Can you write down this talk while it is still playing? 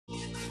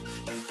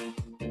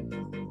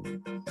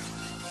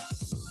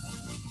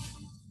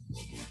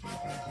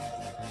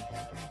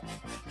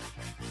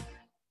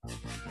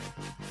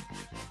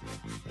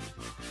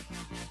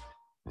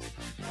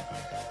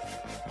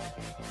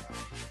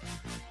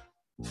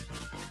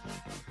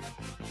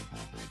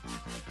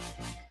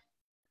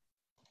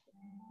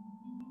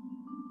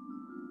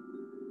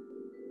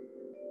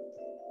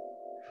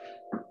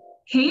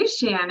Hey,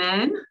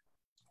 Shannon.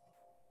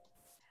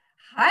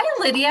 Hi,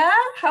 Lydia.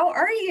 How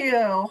are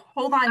you?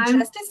 Hold on I'm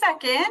just a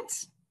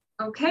second.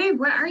 okay.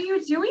 What are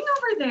you doing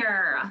over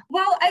there?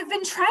 Well, I've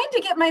been trying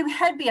to get my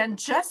headband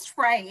just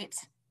right.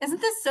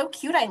 Isn't this so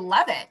cute? I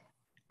love it.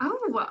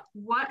 Oh,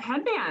 what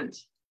headband?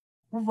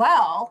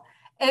 Well,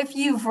 if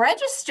you've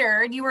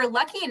registered, you were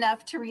lucky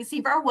enough to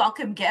receive our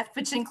welcome gift,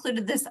 which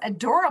included this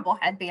adorable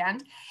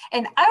headband.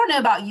 And I don't know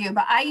about you,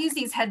 but I use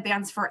these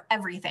headbands for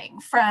everything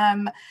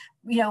from,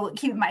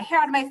 keeping my hair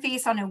out of my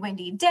face on a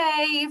windy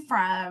day,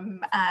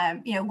 from,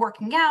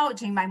 working out,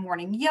 doing my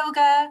morning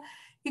yoga.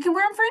 You can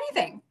wear them for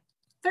anything.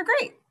 They're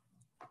great.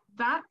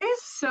 That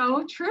is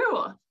so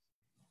true.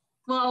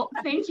 Well,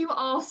 thank you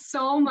all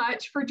so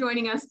much for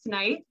joining us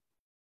tonight.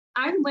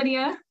 I'm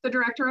Lydia, the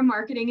Director of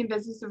Marketing and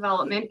Business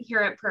Development here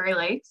at Prairie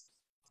Lakes.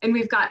 And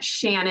we've got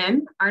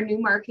Shannon, our new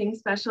marketing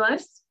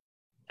specialist,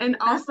 and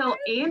also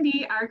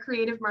Andy, our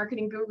creative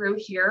marketing guru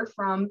here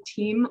from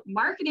Team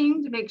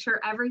Marketing to make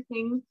sure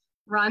everything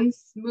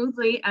runs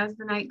smoothly as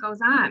the night goes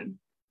on.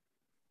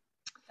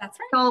 That's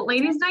right. So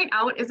Ladies Night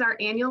Out is our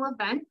annual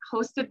event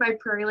hosted by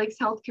Prairie Lakes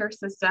Healthcare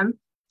System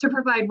to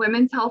provide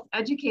women's health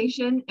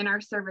education in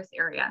our service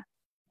area.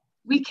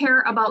 We care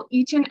about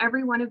each and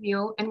every one of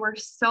you, and we're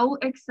so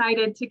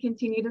excited to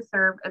continue to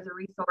serve as a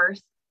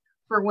resource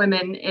for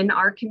women in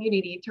our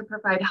community to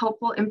provide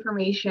helpful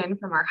information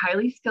from our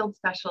highly skilled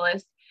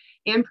specialists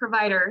and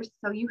providers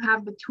so you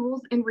have the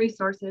tools and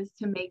resources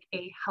to make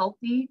a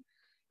healthy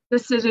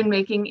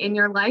decision-making in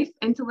your life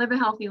and to live a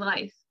healthy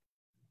life.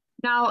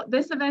 Now,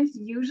 this event's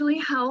usually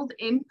held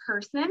in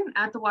person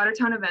at the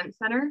Watertown Event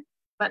Center,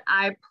 but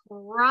I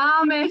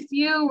promise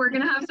you we're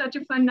gonna have such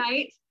a fun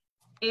night.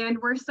 And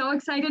we're so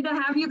excited to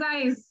have you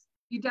guys.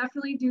 You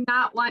definitely do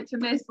not want to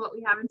miss what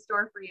we have in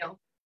store for you.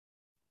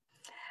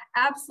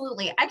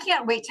 Absolutely. I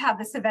can't wait to have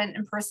this event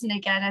in person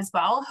again as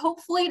well.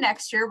 Hopefully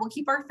next year, we'll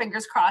keep our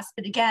fingers crossed.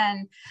 But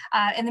again,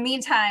 in the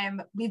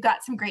meantime, we've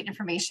got some great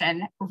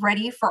information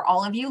ready for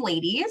all of you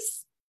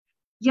ladies.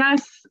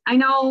 Yes, I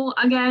know.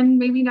 Again,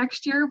 maybe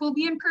next year we'll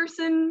be in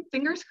person,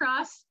 fingers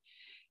crossed.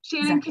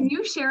 Shannon, Exactly. Can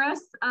you share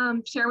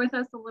with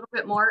us a little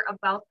bit more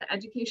about the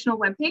educational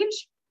webpage?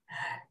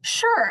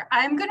 Sure.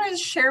 I'm going to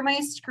share my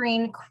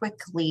screen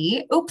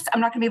quickly. Oops, I'm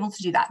not going to be able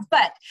to do that.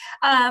 But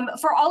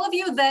for all of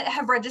you that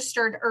have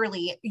registered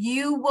early,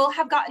 you will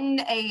have gotten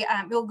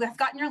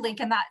your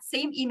link in that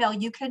same email.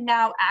 You can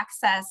now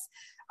access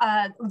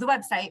the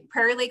website,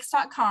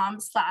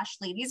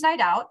 prairielakes.com/ladies night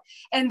out.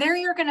 And there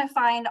you're going to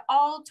find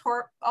all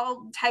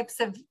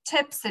types of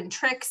tips and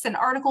tricks and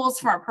articles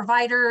from our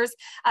providers.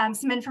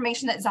 Some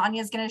information that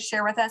Zonya is going to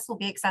share with us will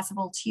be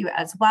accessible to you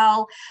as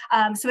well.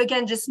 So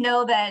again, just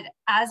know that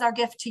as our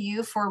gift to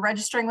you for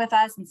registering with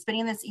us and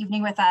spending this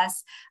evening with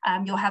us,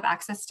 you'll have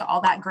access to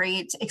all that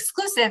great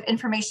exclusive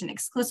information,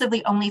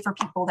 exclusively only for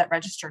people that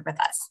registered with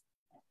us.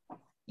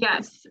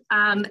 Yes,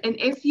 and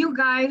if you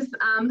guys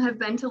have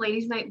been to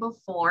Ladies Night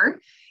before,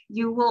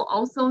 you will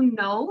also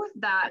know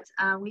that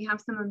we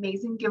have some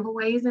amazing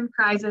giveaways and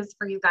prizes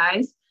for you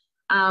guys.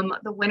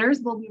 The winners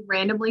will be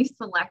randomly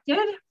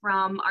selected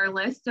from our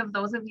list of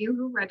those of you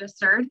who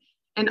registered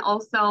and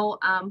also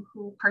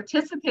who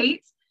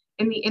participate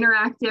in the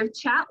interactive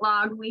chat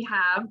log we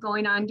have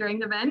going on during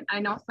the event.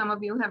 I know some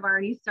of you have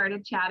already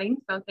started chatting,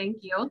 so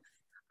thank you.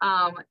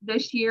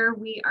 This year,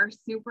 we are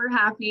super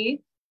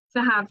happy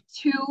to have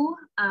 2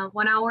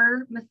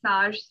 one-hour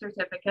massage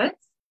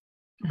certificates,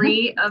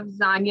 3 of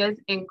Zonya's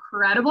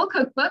incredible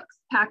cookbooks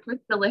packed with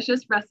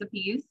delicious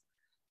recipes,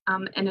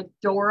 an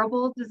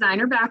adorable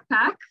designer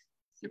backpack,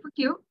 super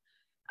cute,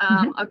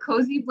 a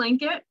cozy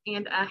blanket,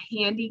 and a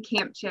handy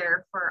camp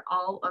chair for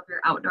all of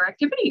your outdoor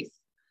activities.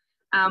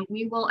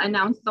 We will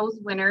announce those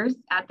winners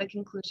at the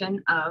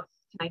conclusion of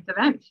tonight's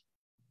event.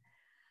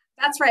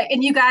 That's right.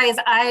 And you guys,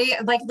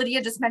 like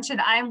Lydia just mentioned,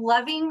 I'm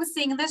loving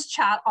seeing this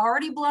chat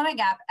already blowing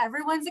up.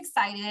 Everyone's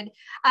excited.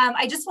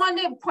 I just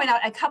wanted to point out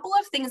a couple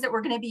of things that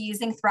we're going to be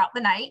using throughout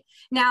the night.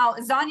 Now,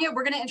 Zonya,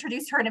 we're going to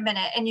introduce her in a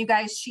minute. And you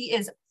guys, she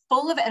is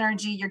full of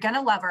energy. You're going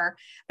to love her,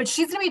 but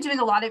she's going to be doing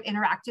a lot of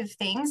interactive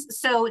things.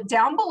 So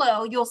down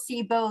below, you'll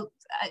see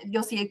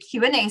a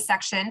Q&A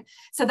section.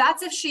 So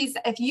that's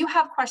if you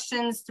have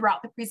questions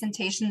throughout the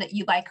presentation that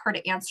you'd like her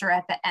to answer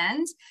at the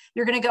end,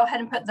 you're going to go ahead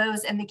and put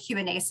those in the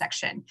Q&A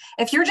section.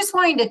 If you're just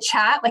wanting to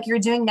chat like you're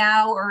doing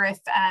now, or if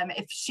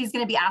she's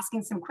going to be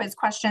asking some quiz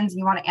questions and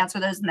you want to answer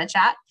those in the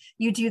chat,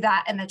 you do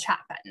that in the chat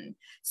button.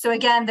 So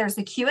again, there's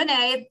the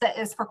Q&A that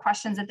is for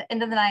questions at the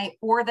end of the night,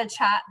 or the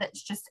chat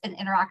that's just an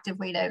interactive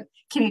way to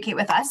communicate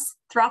with us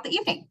throughout the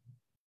evening.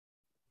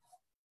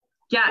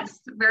 Yes,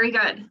 very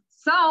good.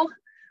 So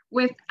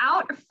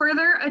without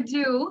further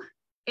ado,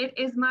 it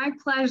is my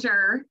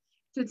pleasure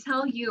to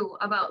tell you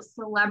about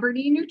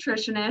celebrity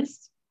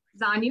nutritionist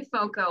Zonya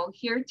Foco,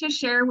 here to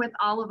share with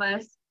all of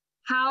us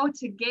how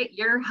to get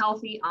your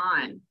healthy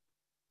on.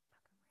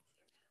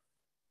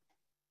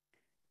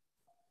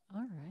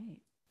 All right.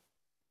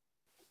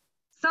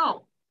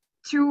 So,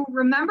 to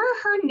remember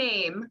her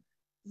name,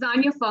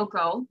 Zonya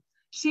Foco,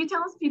 she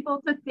tells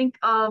people to think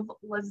of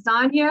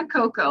lasagna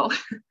coco.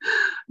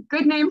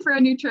 Good name for a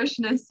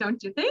nutritionist,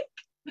 don't you think?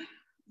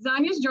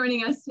 Zonya's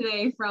joining us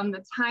today from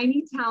the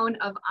tiny town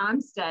of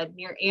Onstead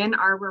near Ann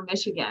Arbor,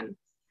 Michigan.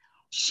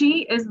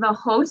 She is the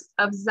host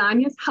of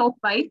Zonya's Health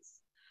Bites,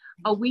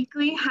 a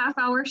weekly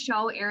half-hour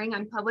show airing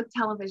on public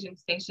television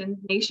stations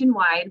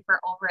nationwide for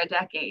over a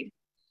decade.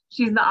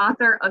 She's the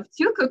author of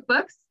 2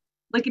 cookbooks,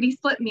 Lickety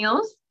Split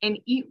Meals and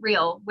Eat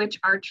Real, which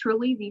are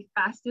truly the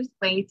fastest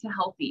way to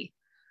healthy.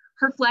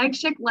 Her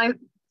flagship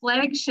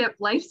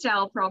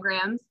lifestyle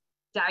programs,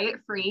 Diet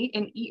Free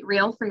and Eat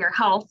Real for Your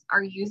Health,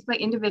 are used by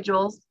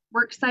individuals,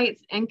 work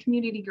sites, and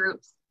community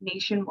groups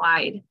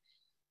nationwide.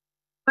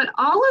 But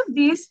all of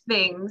these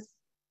things,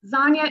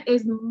 Zonya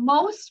is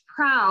most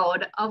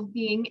proud of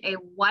being a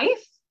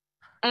wife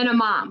and a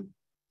mom.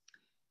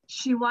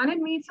 She wanted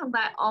me to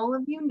let all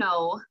of you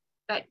know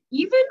that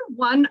even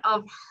one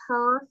of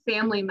her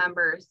family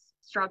members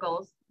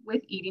struggles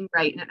with eating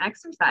right and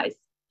exercise.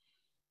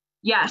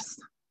 Yes,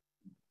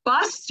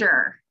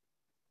 Buster,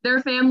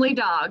 their family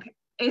dog,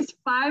 is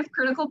 5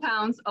 critical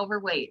pounds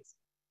overweight.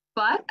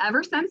 But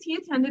ever since he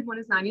attended one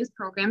of Zonya's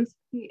programs,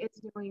 he is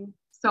doing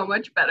so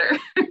much better.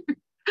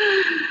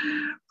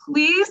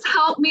 Please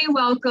help me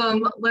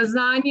welcome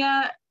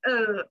Zonya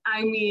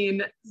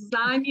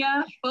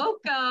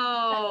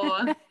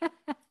Foco.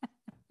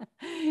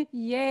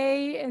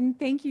 Yay, and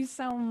thank you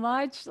so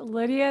much,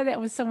 Lydia.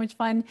 That was so much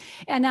fun.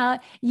 And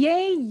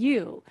yay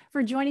you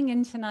for joining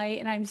in tonight.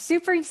 And I'm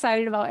super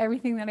excited about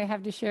everything that I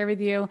have to share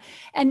with you.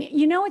 And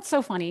you know, it's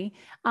so funny.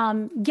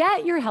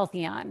 Get your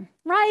healthy on,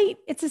 right?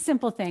 It's a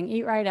simple thing.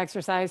 Eat right,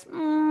 exercise,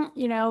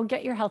 you know,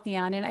 get your healthy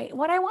on. And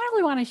what I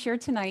really want to share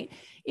tonight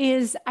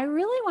is I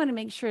really want to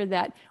make sure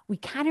that we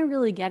kind of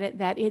really get it,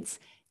 that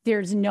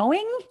there's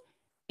knowing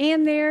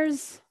and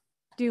there's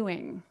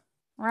doing.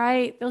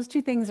 Right? Those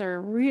 2 things are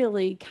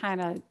really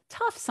kind of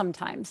tough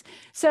sometimes.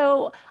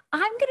 So I'm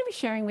going to be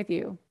sharing with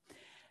you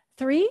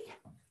 3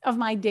 of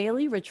my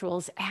daily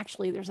rituals.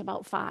 Actually, there's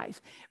about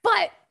 5,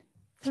 but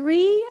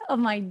 3 of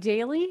my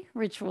daily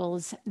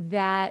rituals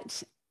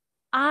that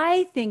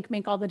I think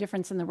make all the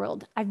difference in the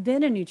world. I've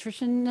been a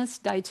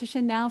nutritionist,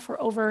 dietitian now for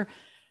over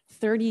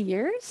 30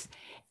 years.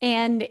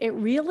 And it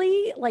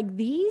really, like,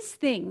 these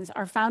things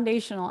are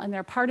foundational and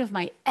they're part of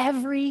my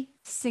every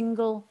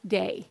single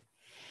day.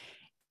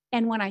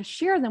 And when I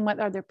share them with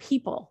other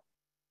people,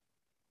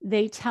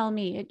 they tell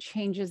me it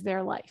changes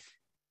their life,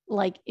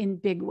 like in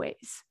big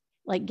ways,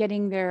 like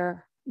getting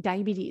their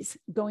diabetes,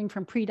 going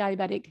from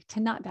pre-diabetic to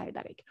not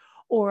diabetic,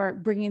 or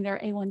bringing their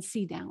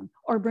A1C down,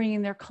 or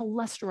bringing their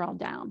cholesterol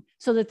down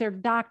so that their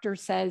doctor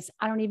says,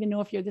 I don't even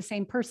know if you're the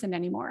same person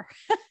anymore.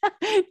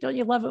 Don't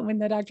you love it when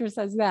the doctor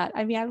says that?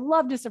 I mean, I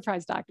love to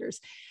surprise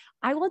doctors.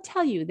 I will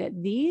tell you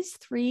that these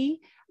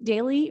 3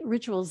 daily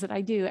rituals that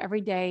I do every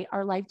day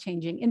are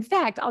life-changing. In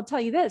fact, I'll tell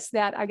you this,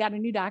 that I got a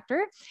new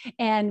doctor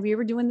and we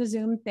were doing the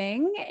Zoom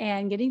thing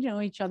and getting to know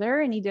each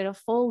other. And he did a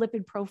full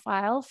lipid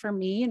profile for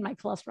me, and my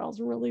cholesterol is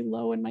really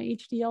low and my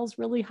HDL is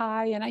really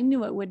high. And I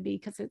knew it would be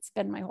because it's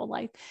been my whole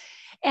life.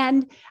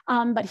 And,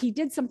 but he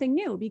did something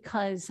new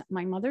because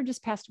my mother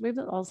just passed away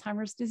with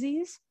Alzheimer's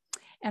disease.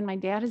 And my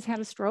dad has had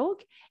a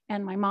stroke,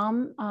 and my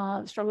mom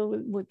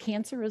struggled with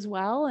cancer as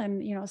well.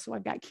 And, you know, so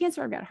I've got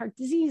cancer, I've got heart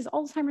disease,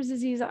 Alzheimer's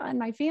disease in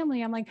my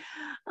family. I'm like,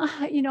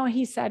 you know,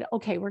 he said,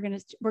 okay, we're going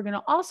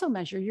to also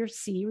measure your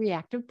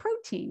C-reactive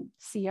protein,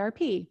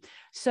 CRP.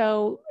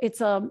 So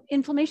it's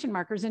inflammation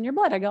markers in your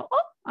blood. I go,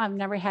 oh, I've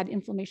never had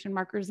inflammation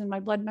markers in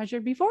my blood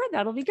measured before.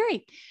 That'll be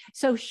great.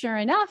 So sure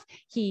enough,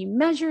 he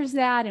measures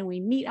that and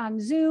we meet on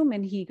Zoom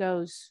and he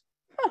goes,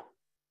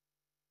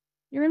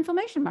 your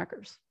inflammation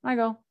markers. I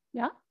go,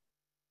 yeah.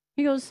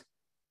 He goes,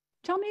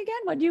 tell me again,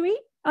 what do you eat?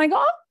 And I go,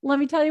 oh, let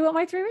me tell you what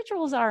my 3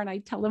 rituals are. And I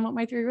tell him what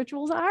my 3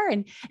 rituals are.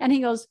 And he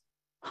goes,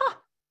 huh.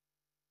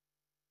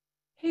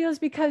 He goes,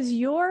 because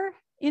your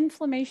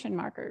inflammation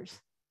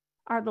markers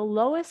are the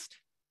lowest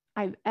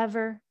I've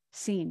ever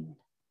seen.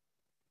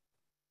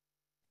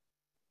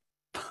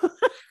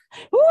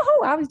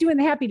 Woohoo, I was doing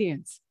the happy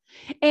dance.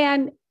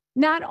 And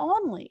not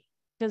only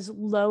does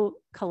low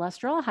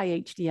cholesterol, high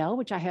HDL,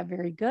 which I have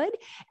very good.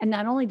 And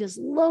not only does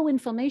low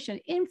inflammation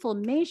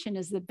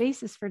is the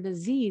basis for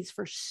disease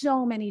for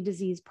so many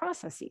disease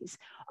processes,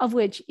 of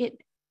which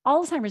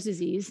Alzheimer's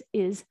disease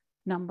is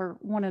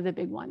one of the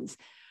big ones.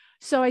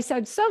 So I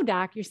said, so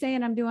doc, you're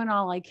saying I'm doing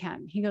all I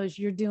can. He goes,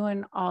 you're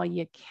doing all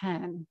you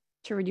can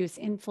to reduce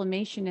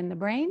inflammation in the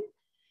brain,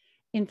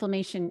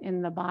 inflammation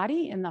in the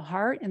body, in the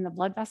heart, in the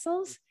blood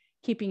vessels,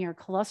 keeping your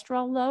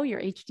cholesterol low,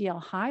 your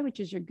HDL high, which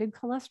is your good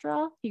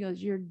cholesterol. He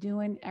goes, you're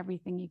doing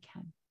everything you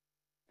can.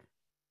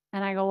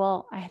 And I go,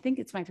 well, I think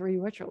it's my 3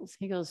 rituals.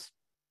 He goes,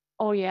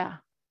 oh yeah,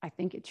 I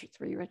think it's your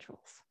 3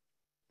 rituals.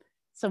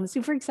 So I'm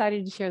super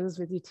excited to share this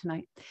with you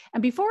tonight.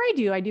 And before I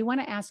do want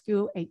to ask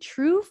you a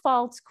true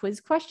false quiz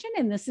question.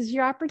 And this is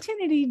your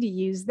opportunity to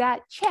use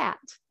that chat.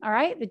 All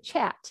right, the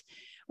chat.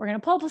 We're going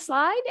to pull up a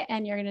slide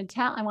and you're going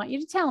to I want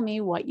you to tell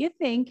me what you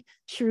think,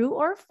 true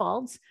or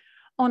false.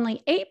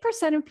 Only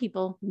 8% of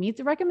people meet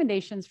the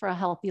recommendations for a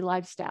healthy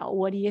lifestyle.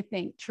 What do you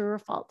think? True or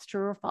false?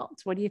 True or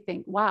false? What do you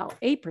think? Wow,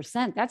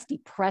 8%. That's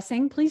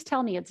depressing. Please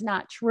tell me it's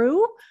not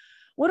true.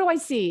 What do I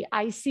see?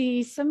 I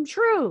see some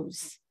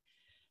trues.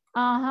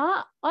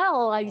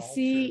 Well, I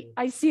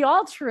see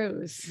all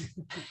trues.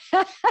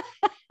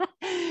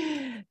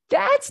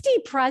 That's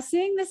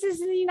depressing. This is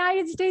the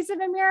United States of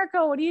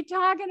America. What are you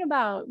talking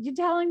about? You're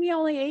telling me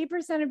only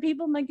 8% of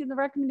people making the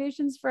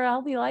recommendations for a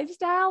healthy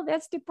lifestyle?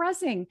 That's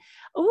depressing.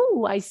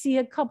 Oh, I see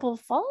a couple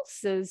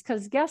falses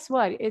because guess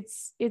what?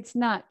 It's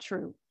not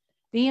true.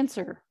 The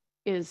answer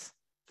is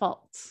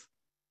false.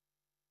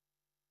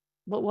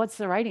 But what's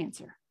the right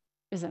answer?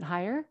 Is it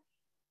higher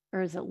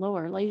or is it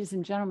lower? Ladies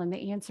and gentlemen,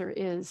 the answer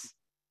is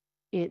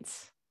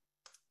give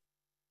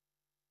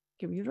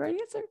you the right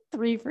answer,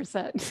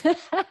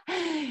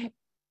 3%.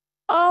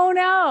 Oh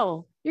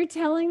no, you're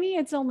telling me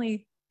it's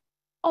only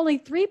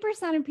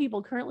 3% of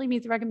people currently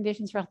meet the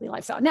recommendations for healthy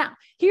lifestyle. Now,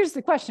 here's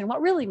the question.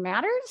 What really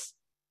matters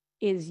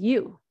is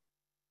you.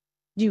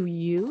 Do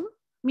you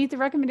meet the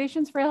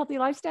recommendations for a healthy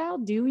lifestyle?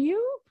 Do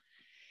you?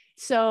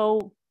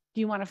 So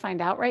do you want to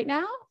find out right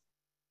now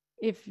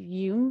if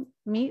you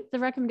meet the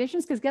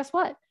recommendations? Because guess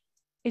what?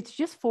 It's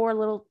just 4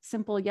 little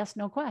simple yes,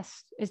 no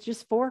questions. It's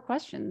just 4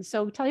 questions.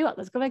 So tell you what,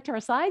 let's go back to our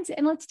slides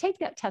and let's take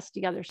that test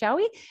together, shall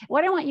we?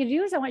 What I want you to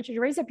do is I want you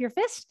to raise up your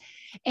fist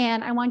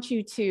and I want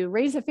you to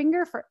raise a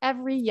finger for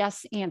every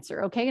yes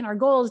answer, okay? And our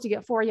goal is to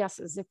get 4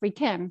 yeses if we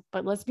can,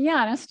 but let's be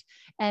honest.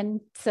 And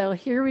so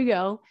here we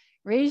go.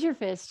 Raise your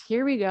fist.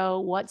 Here we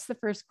go. What's the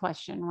first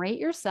question? Rate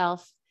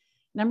yourself.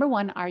 Number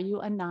 1, are you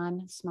a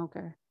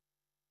non-smoker?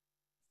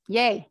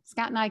 Yay.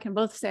 Scott and I can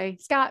both say,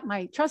 Scott,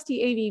 my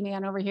trusty AV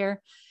man over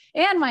here,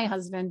 and my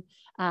husband,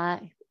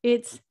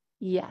 it's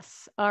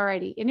yes.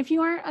 Alrighty. And if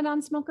you aren't a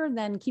non-smoker,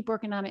 then keep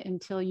working on it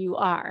until you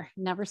are.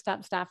 Never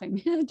stop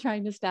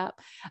trying to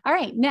stop. All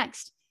right.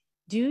 Next,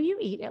 do you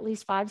eat at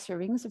least 5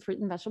 servings of fruit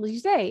and vegetables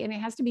each day? And it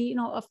has to be,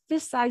 a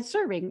fist-sized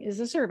serving is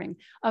a serving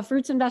of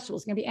fruits and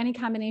vegetables. It's going to be any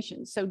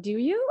combination. So do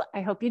you?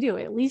 I hope you do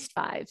at least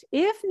 5.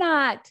 If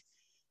not,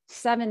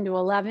 7 to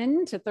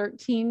 11 to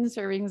 13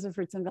 servings of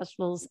fruits and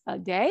vegetables a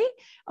day.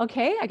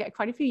 Okay, I got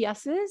quite a few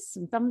yeses,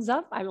 some thumbs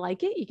up. I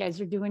like it. You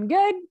guys are doing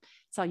good.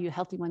 It's all you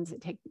healthy ones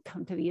that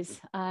come to these.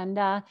 And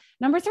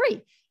number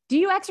 3, do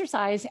you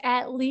exercise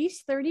at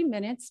least 30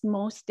 minutes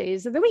most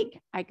days of the week?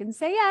 I can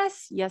say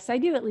yes. Yes, I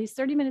do at least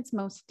 30 minutes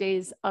most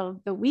days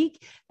of the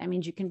week. That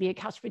means you can be a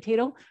couch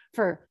potato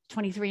for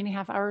 23 and a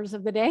half hours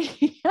of the day,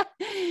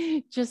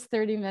 just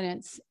 30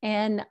 minutes.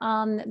 And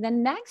the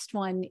next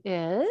one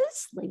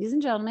is, ladies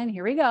and gentlemen,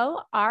 here we go.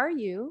 Are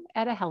you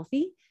at a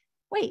healthy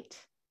weight?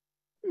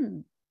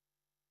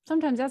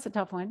 Sometimes that's a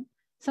tough one.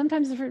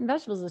 Sometimes the fruit and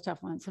vegetables is a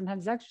tough one.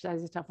 Sometimes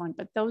exercise is a tough one,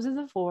 but those are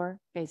the 4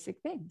 basic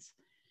things.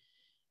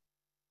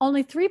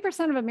 Only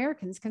 3% of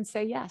Americans can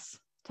say yes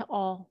to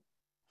all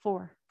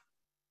 4.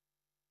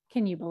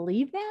 Can you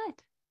believe that?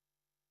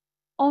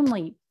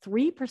 Only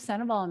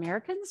 3% of all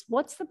Americans?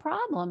 What's the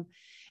problem?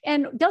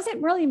 And does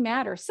it really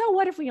matter? So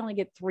what if we only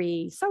get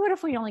 3? So what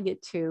if we only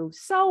get 2?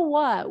 So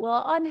what?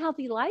 Well,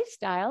 unhealthy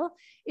lifestyle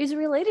is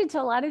related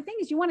to a lot of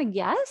things. You want to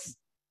guess?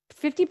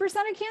 50%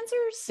 of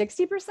cancers,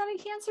 60%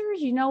 of cancers?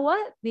 You know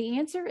what? The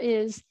answer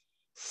is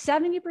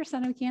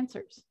 70% of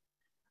cancers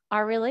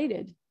are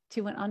related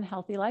to an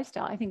unhealthy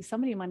lifestyle. I think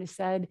somebody might have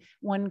said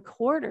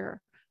 1/4.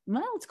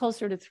 Well, it's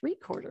closer to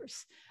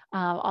 3/4.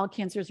 All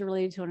cancers are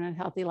related to an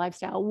unhealthy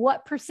lifestyle.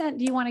 What percent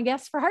do you want to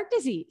guess for heart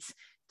disease?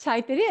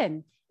 Type it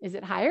in. Is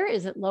it higher?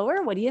 Is it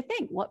lower? What do you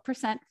think? What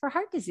percent for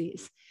heart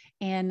disease?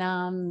 And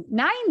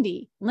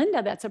 90.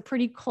 Linda, that's a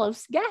pretty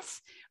close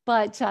guess,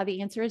 but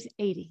the answer is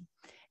 80.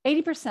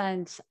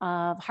 80%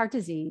 of heart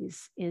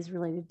disease is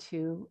related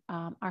to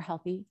our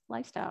healthy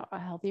lifestyle, a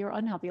healthy or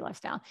unhealthy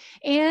lifestyle.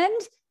 And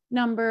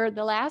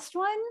the last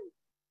one,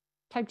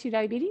 type 2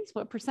 diabetes,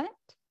 what percent?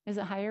 Is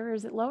it higher or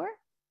is it lower?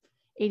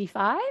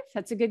 85,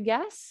 that's a good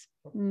guess.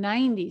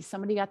 90,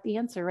 somebody got the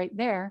answer right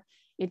there.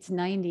 It's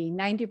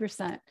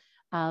 90%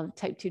 of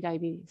type 2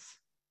 diabetes.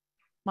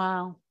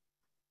 Wow.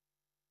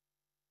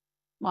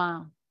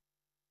 Wow.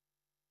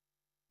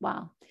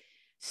 Wow.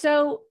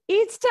 So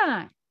it's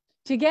time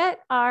to get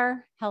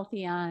our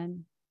healthy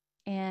on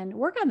and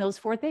work on those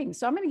 4 things.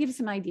 So I'm going to give you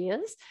some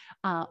ideas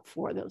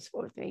for those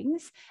 4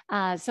 things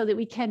so that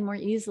we can more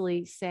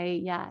easily say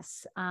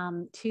yes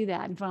to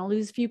that. And if you want to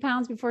lose a few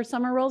pounds before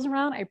summer rolls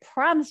around, I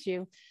promise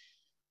you,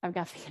 I've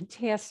got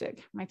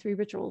fantastic. My 3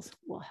 rituals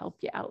will help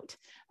you out.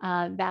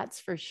 That's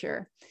for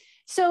sure.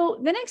 So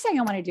the next thing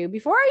I want to do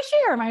before I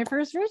share my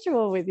first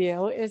ritual with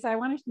you is I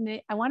want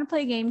to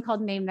play a game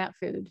called Name That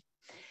Food.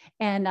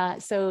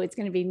 And so it's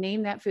going to be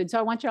Name That Food. So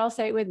I want you all to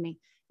say it with me.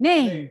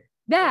 Name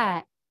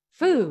that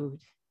food.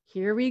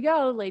 Here we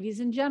go, ladies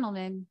and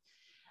gentlemen.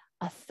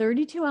 A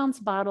 32-ounce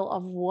bottle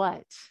of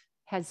what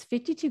has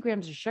 52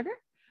 grams of sugar,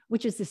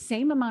 which is the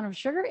same amount of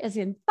sugar as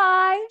in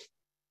 5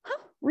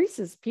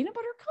 Reese's peanut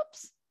butter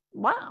cups.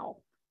 Wow,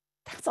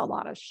 that's a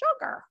lot of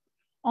sugar.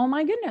 Oh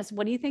my goodness,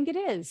 what do you think it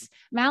is?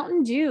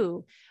 Mountain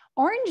Dew,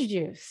 orange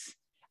juice,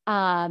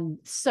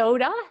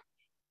 soda,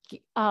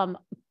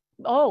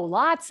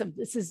 lots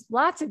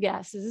of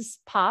guesses.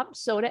 Pop,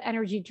 soda,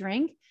 energy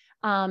drink,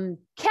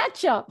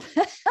 ketchup.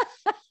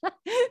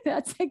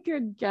 That's a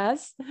good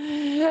guess.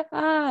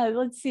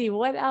 Let's see,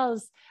 what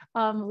else?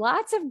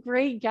 Lots of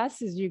great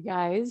guesses, you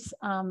guys.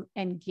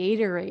 And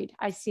Gatorade.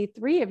 I see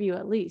 3 of you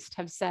at least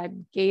have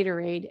said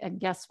Gatorade. And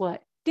guess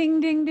what? Ding,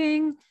 ding,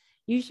 ding.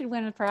 You should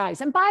win a prize.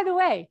 And by the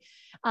way,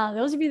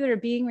 those of you that are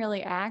being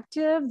really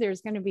active,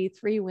 there's going to be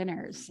 3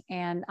 winners.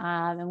 And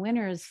the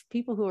winners,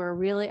 people who are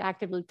really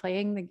actively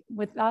playing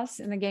with us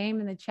in the game,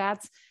 in the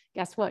chats,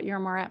 guess what? You're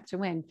more apt to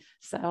win.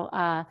 So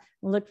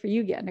we'll look for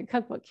you getting a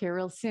cookbook here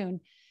real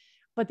soon.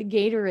 But the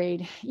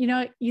Gatorade, you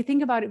know, you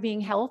think about it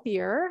being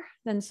healthier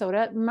than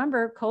soda.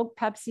 Remember, Coke,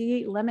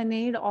 Pepsi,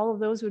 lemonade, all of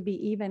those would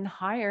be even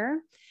higher.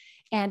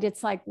 And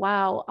it's like,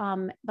 wow.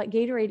 But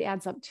Gatorade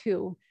adds up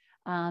too.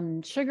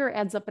 Sugar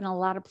adds up in a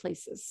lot of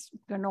places,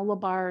 granola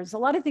bars, a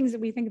lot of things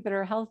that we think that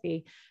are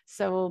healthy.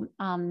 So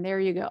there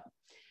you go.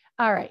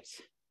 All right,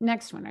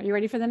 next one. Are you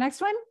ready for the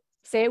next one?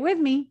 Say it with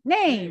me.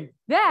 Name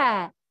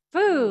that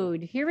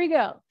food. Here we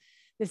go.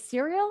 The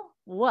cereal,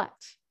 what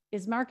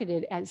is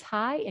marketed as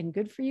high in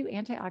good for you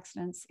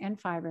antioxidants and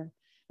fiber,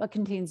 but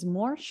contains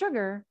more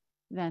sugar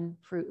than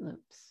Fruit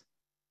Loops?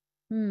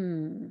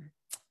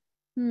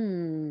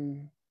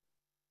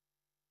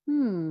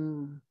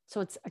 So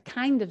it's a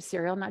kind of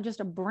cereal, not just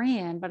a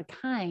brand, but a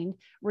kind.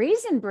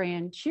 Raisin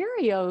Bran,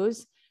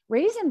 Cheerios,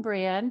 Raisin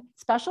Bran,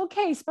 Special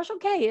K. Special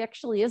K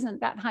actually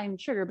isn't that high in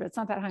sugar, but it's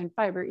not that high in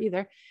fiber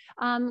either.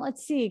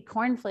 Let's see,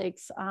 Corn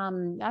Flakes.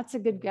 That's a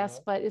good guess,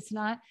 but it's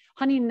not.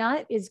 Honey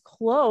Nut is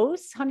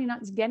close. Honey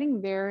Nut's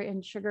getting there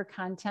in sugar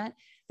content.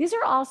 These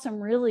are all some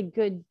really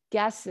good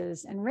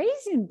guesses. And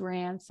Raisin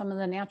Bran, some of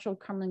the natural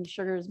crumbling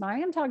sugars, but I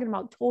am talking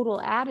about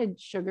total added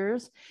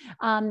sugars.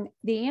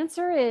 The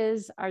answer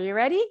is, are you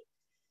ready?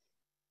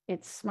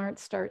 It's Smart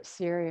Start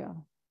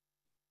cereal.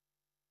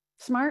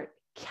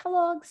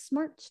 Kellogg's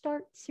Smart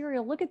Start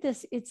cereal. Look at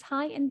this. It's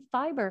high in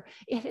fiber.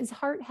 It is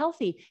heart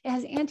healthy. It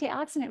has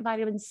antioxidant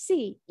vitamin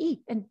C, E,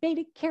 and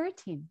beta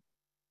carotene.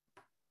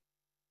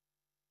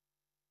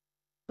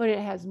 But it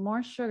has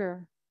more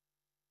sugar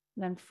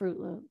than Fruit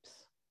Loops.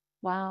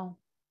 Wow,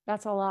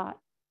 that's a lot.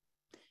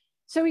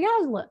 So we got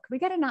to look. We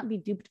got to not be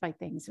duped by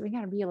things. We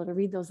got to be able to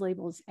read those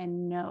labels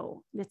and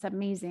know. It's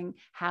amazing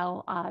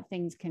how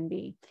things can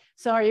be.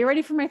 So are you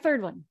ready for my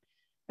third one?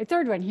 My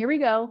third one, here we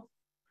go.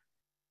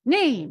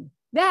 Name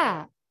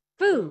that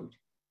food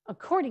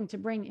according to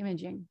brain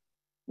imaging.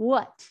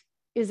 What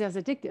is as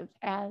addictive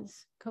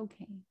as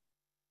cocaine?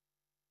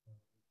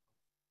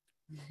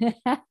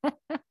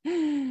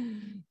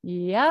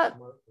 Yep.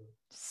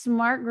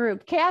 Smart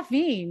group.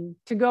 Caffeine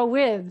to go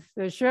with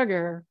the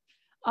sugar.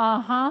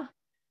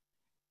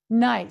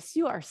 Nice.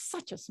 You are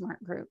such a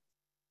smart group.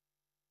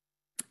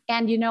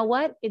 And you know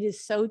what? It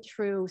is so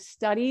true.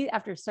 Study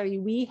after study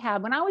we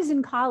have. When I was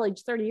in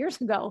college 30 years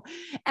ago,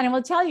 and I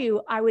will tell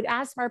you, I would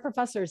ask our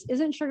professors,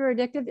 isn't sugar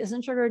addictive?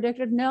 Isn't sugar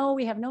addictive? No,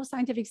 we have no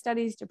scientific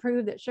studies to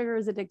prove that sugar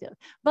is addictive.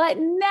 But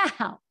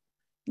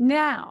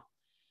now,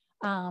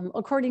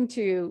 according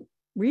to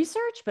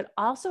research, but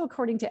also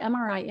according to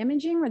MRI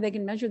imaging, where they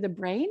can measure the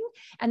brain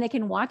and they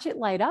can watch it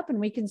light up, and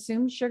we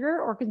consume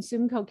sugar or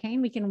consume cocaine,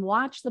 we can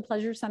watch the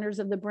pleasure centers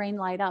of the brain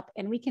light up,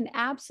 and we can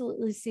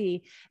absolutely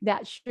see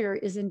that sugar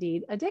is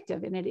indeed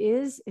addictive. And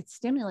it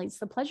stimulates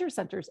the pleasure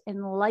centers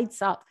and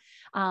lights up.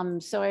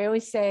 So I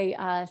always say,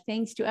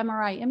 thanks to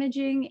MRI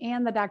imaging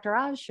and the Dr.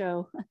 Oz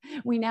show,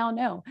 we now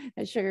know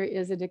that sugar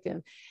is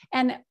addictive.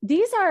 And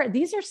these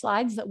are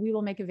slides that we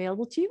will make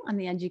available to you on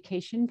the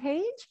education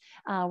page,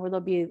 where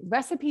there'll be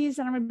recipes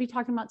that I'm going to be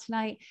talking about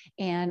tonight,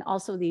 and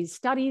also these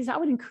studies. I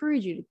would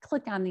encourage you to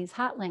click on these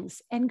hot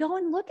links and go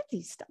and look at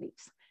these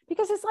studies,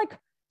 because it's like,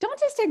 don't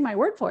just take my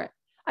word for it.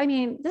 I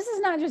mean, this is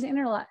not just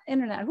internet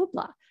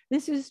hoopla.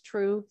 This is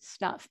true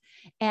stuff.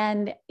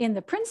 And in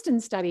the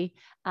Princeton study,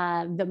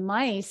 the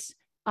mice,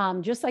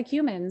 just like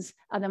humans,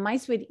 the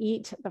mice would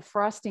eat the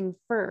frosting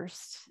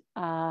first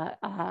on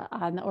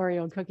the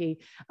Oreo cookie.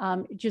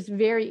 Just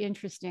very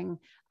interesting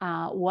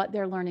what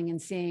they're learning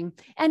and seeing.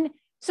 And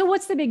so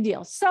what's the big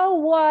deal? So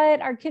what?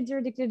 Our kids are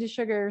addicted to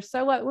sugar.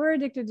 So what? We're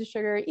addicted to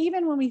sugar.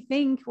 Even when we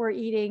think we're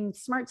eating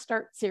Smart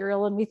Start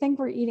cereal and we think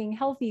we're eating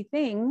healthy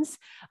things,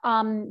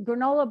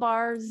 granola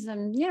bars,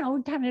 and,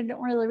 we kind of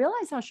don't really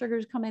realize how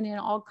sugars come in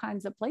all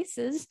kinds of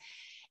places.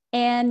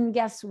 And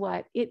guess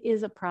what? It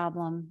is a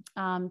problem.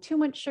 Too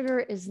much sugar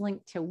is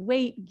linked to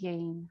weight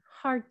gain,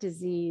 heart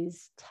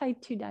disease,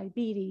 type 2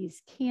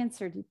 diabetes,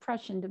 cancer,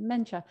 depression,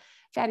 dementia,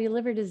 fatty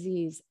liver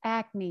disease,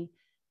 acne,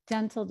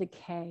 dental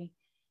decay.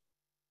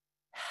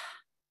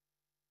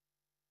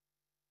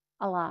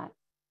 A lot.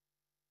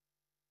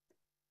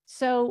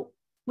 So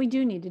we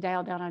do need to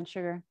dial down on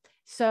sugar.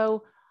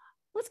 So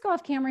let's go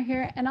off camera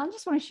here. And I'll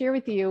just want to share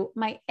with you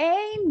my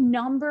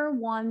number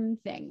one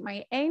thing,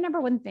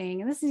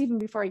 and this is even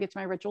before I get to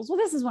my rituals. Well,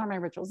 this is one of my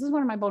rituals. This is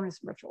one of my bonus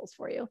rituals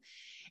for you.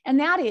 And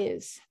that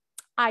is,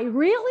 I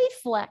really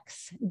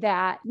flex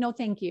that no,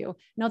 thank you.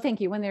 No, thank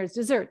you. When there's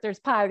dessert, there's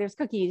pie, there's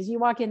cookies, you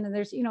walk in and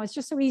there's, you know, it's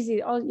just so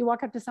easy. Oh, you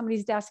walk up to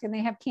somebody's desk and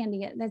they have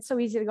candy and it's so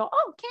easy to go,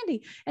 oh,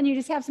 candy. And you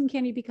just have some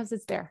candy because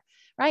it's there.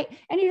 Right.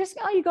 And you just,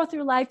 oh, you go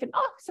through life and,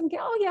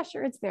 oh, yeah,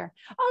 sure. It's there.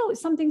 Oh,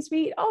 something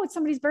sweet. Oh, it's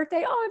somebody's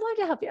birthday. Oh, I'd love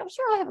to help you. I'm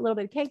sure I'll have a little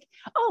bit of cake.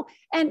 Oh,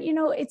 and you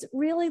know, it's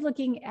really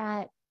looking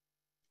at,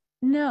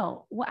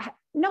 no,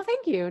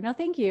 thank you. No,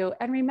 thank you.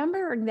 And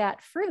remember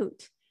that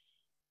fruit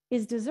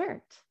is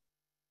dessert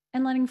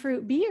and letting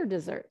fruit be your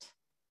dessert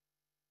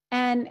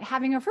and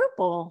having a fruit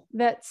bowl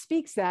that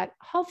speaks that.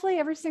 Hopefully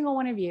every single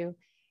one of you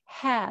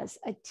has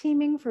a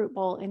teeming fruit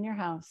bowl in your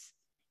house,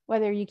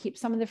 whether you keep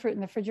some of the fruit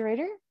in the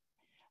refrigerator.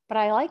 But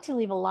I like to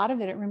leave a lot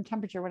of it at room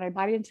temperature. When I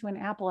bite into an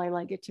apple, I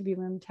like it to be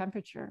room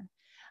temperature.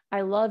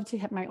 I love to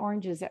have my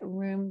oranges at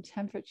room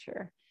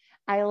temperature.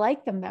 I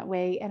like them that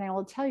way. And I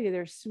will tell you,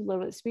 they're a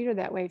little bit sweeter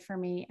that way for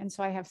me. And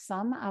so I have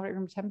some out at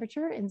room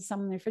temperature and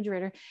some in the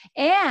refrigerator.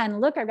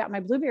 And look, I've got my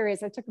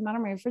blueberries. I took them out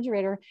of my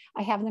refrigerator.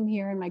 I have them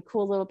here in my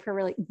cool little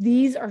Pirelli.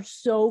 These are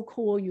so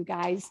cool, you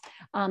guys.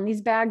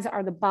 These bags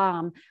are the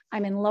bomb.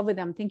 I'm in love with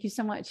them. Thank you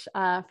so much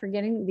for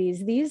getting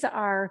these. These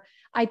are,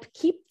 I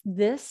keep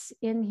this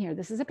in here.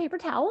 This is a paper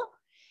towel.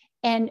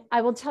 And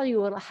I will tell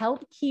you, it'll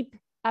help keep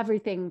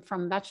everything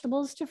from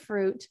vegetables to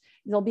fruit.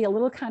 There'll be a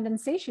little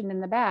condensation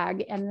in the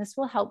bag, and this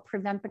will help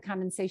prevent the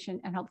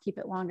condensation and help keep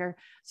it longer.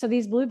 So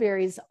these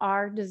blueberries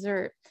are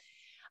dessert.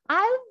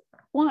 I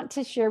want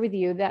to share with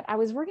you that I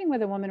was working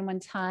with a woman one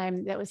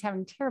time that was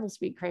having terrible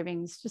sweet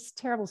cravings, just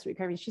terrible sweet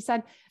cravings. She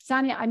said,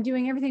 Zonya, I'm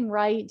doing everything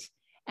right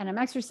and I'm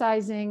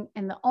exercising.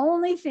 And the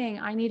only thing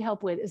I need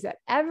help with is that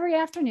every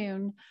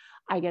afternoon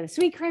I get a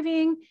sweet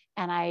craving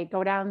and I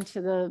go down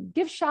to the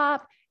gift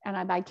shop and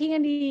I buy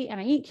candy and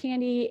I eat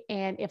candy.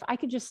 And if I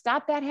could just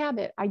stop that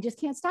habit, I just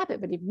can't stop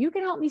it. But if you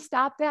can help me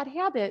stop that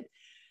habit,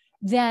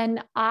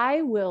 then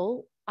I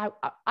will,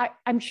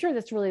 I'm sure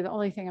that's really the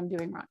only thing I'm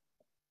doing wrong.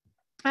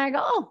 And I go,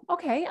 oh,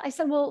 okay. I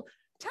said, well,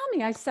 tell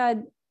me, I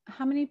said,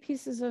 how many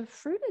pieces of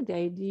fruit a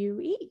day do you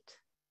eat?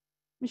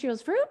 And she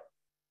goes, fruit?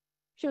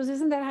 She goes,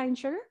 isn't that high in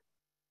sugar?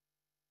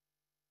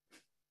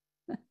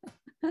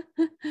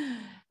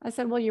 I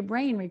said, well, your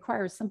brain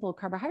requires simple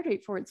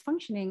carbohydrate for its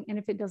functioning. And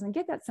if it doesn't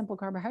get that simple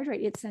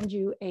carbohydrate, it sends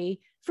you a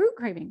fruit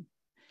craving.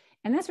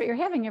 And that's what you're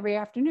having every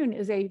afternoon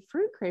is a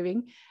fruit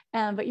craving,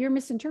 but you're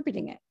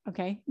misinterpreting it,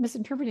 okay?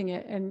 Misinterpreting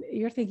it, and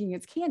you're thinking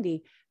it's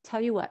candy.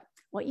 Tell you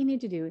what you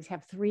need to do is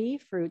have 3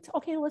 fruits.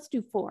 Okay, let's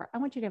do 4. I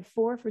want you to have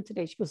 4 fruits a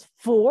day. She goes,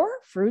 4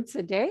 fruits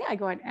a day? I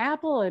go, an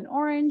apple, an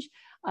orange,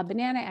 a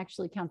banana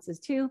actually counts as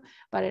 2,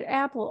 but an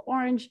apple,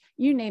 orange,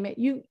 you name it.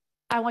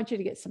 I want you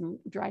to get some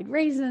dried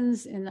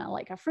raisins in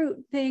like a fruit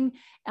thing,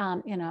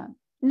 in a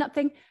nut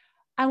thing.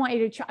 I want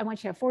you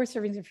to have 4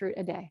 servings of fruit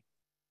a day.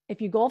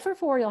 If you go for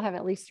 4, you'll have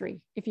at least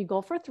 3. If you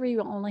go for 3,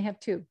 you'll only have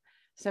 2.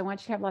 So I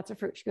want you to have lots of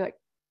fruit. She'd be like,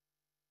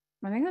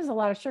 I think there's a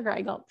lot of sugar.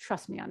 I go,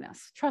 trust me on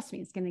this. Trust me.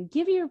 It's going to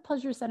give you your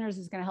pleasure centers.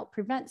 It's going to help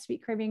prevent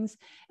sweet cravings.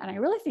 And I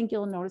really think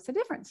you'll notice a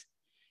difference.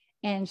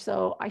 And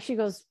so she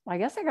goes, well, I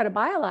guess I got to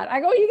buy a lot. I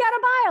go, you got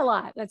to buy a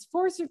lot. That's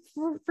 4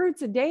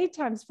 fruits a day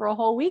times for a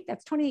whole week.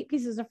 That's 28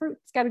 pieces of fruit.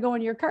 It's got to go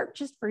in your cart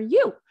just for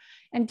you.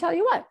 And tell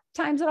you what,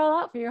 times it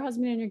all out for your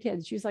husband and your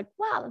kids. She's like,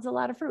 wow, that's a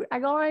lot of fruit. I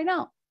go, I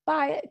know.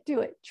 Buy it,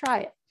 do it, try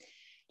it.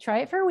 Try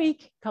it for a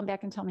week. Come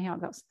back and tell me how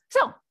it goes.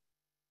 So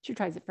she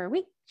tries it for a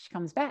week. She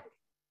comes back.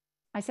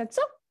 I said,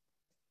 so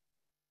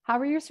how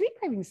were your sweet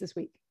cravings this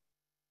week?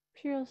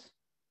 She goes,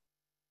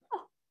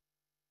 oh.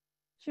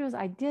 She goes,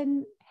 I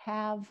didn't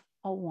have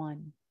a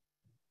 1.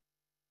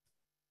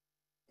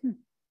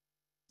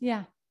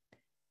 Yeah.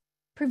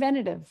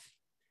 Preventative.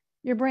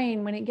 Your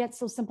brain, when it gets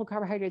those simple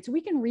carbohydrates,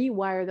 we can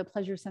rewire the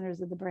pleasure centers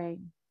of the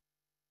brain.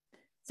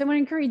 So I want to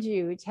encourage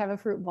you to have a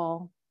fruit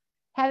bowl.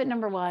 Habit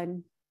number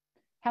 1,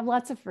 have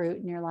lots of fruit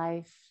in your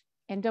life.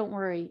 And don't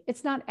worry,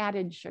 it's not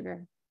added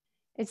sugar.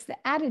 It's the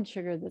added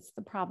sugar that's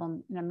the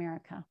problem in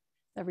America.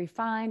 The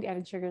refined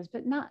added sugars,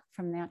 but not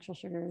from natural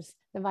sugars,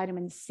 the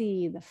vitamin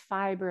C, the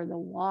fiber, the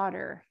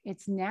water.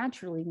 It's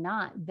naturally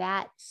not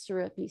that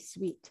syrupy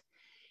sweet.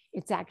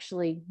 It's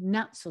actually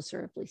not so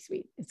syrupy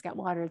sweet. It's got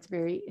water.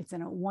 It's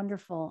in a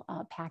wonderful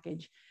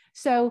package.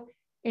 So,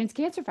 and it's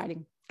cancer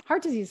fighting,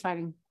 heart disease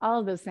fighting, all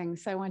of those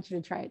things. So I want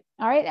you to try it.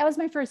 All right. That was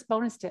my first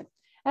bonus tip.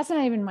 That's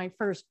not even my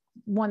first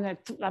one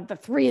of the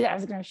 3 that I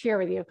was going to share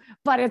with you,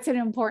 but it's an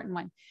important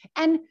one.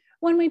 And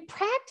when we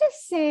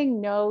practice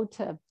saying no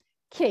to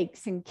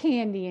cakes and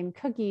candy and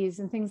cookies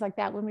and things like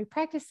that, when we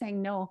practice saying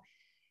no,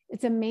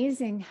 it's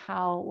amazing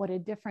what a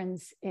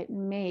difference it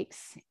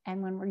makes.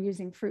 And when we're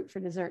using fruit for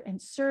dessert and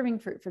serving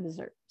fruit for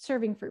dessert,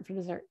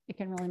 it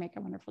can really make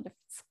a wonderful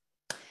difference.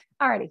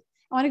 Alrighty,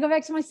 I want to go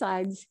back to my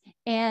slides,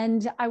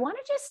 and I want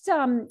to just, I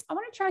want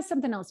to try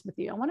something else with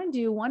you. I want to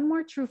do one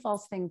more true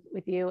false thing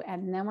with you,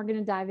 and then we're going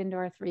to dive into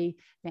our 3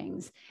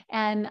 things.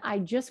 And I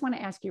just want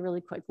to ask you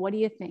really quick, what do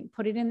you think?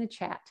 Put it in the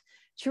chat.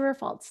 True or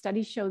false?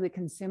 Studies show that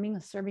consuming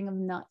a serving of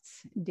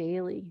nuts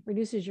daily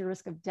reduces your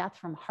risk of death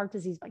from heart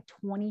disease by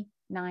 29%.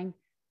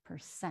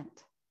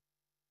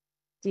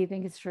 Do you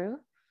think it's true?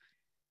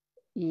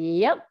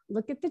 Yep.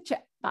 Look at the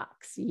check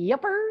box.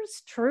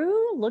 Yuppers.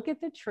 True. Look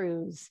at the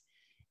trues.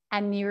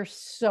 And you're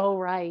so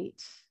right.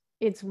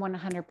 It's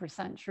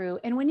 100% true.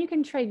 And when you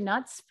can trade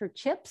nuts for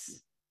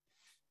chips,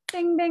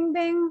 ding, ding,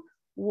 ding,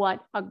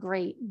 what a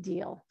great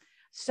deal.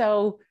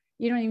 So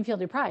you don't even feel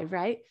deprived,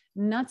 right?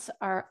 Nuts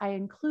are, I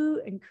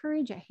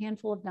encourage a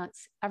handful of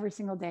nuts every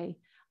single day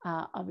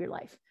of your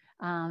life.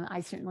 I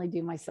certainly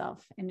do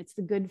myself. And it's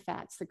the good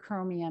fats, the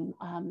chromium,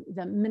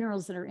 the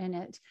minerals that are in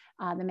it,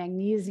 the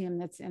magnesium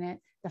that's in it,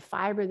 the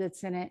fiber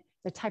that's in it,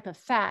 the type of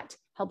fat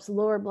helps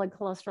lower blood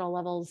cholesterol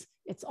levels.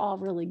 It's all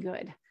really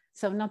good.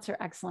 So nuts are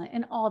excellent,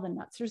 and all the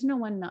nuts. There's no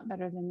one nut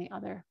better than the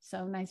other.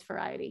 So nice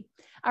variety.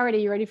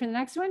 Alrighty, you ready for the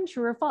next one?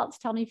 True or false?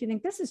 Tell me if you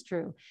think this is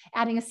true.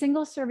 Adding a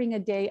single serving a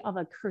day of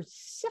a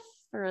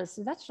cruciferous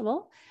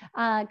vegetable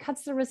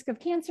cuts the risk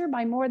of cancer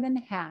by more than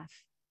half.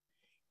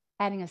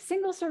 Adding a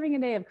single serving a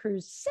day of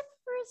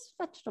cruciferous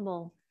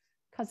vegetable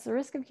cuts the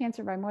risk of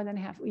cancer by more than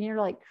half.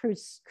 You're like,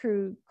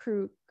 crucifer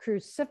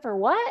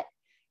what?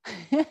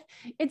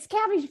 It's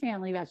cabbage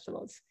family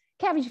vegetables.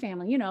 Cabbage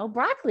family, you know,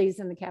 broccoli's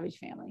in the cabbage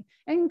family,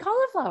 and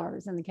cauliflower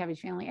is in the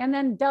cabbage family, and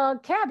then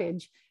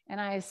cabbage,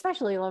 and I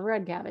especially love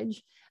red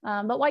cabbage,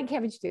 but white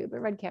cabbage too, but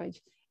red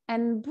cabbage,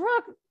 and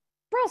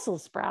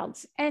Brussels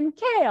sprouts, and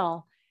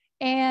kale,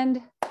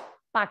 and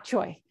bok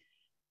choy.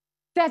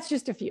 That's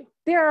just a few.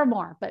 There are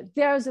more, but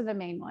those are the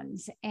main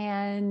ones.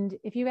 And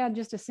if you add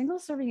just a single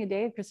serving a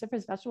day of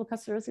cruciferous vegetable,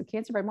 cuts the risk of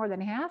cancer by more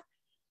than half.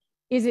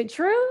 Is it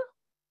true?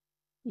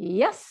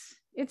 Yes.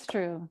 It's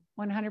true.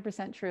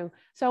 100% true.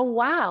 So,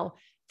 wow,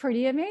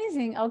 pretty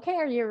amazing. Okay,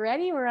 are you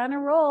ready? We're on a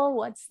roll.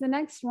 What's the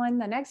next one?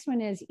 The next one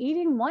is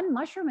eating one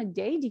mushroom a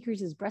day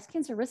decreases breast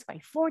cancer risk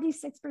by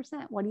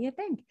 46%. What do you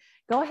think?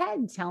 Go ahead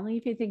and tell me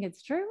if you think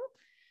it's true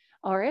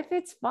or if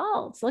it's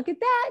false. Look at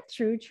that.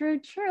 True, true,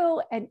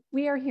 true. And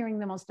we are hearing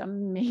the most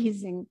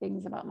amazing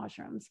things about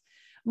mushrooms.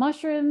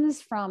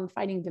 Mushrooms, from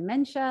fighting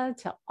dementia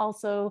to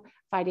also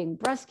fighting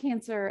breast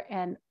cancer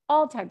and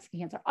all types of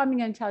cancer. I'm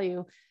going to tell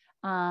you,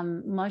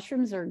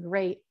 mushrooms are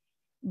great,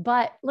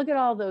 but look at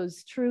all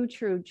those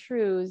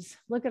trues.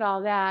 Look at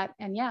all that.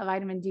 And yeah,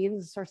 vitamin D,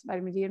 there's a source of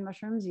vitamin D in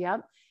mushrooms. Yep.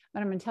 But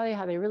I'm going to tell you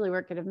how they really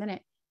work in a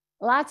minute.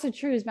 Lots of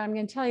truths, but I'm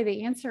going to tell you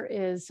the answer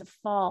is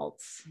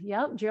false.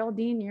 Yep.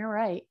 Geraldine, you're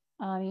right.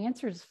 The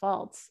answer is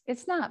false.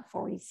 It's not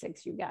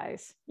 46, you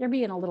guys. You're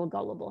being a little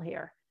gullible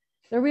here.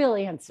 The real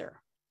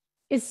answer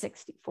is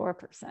 64%.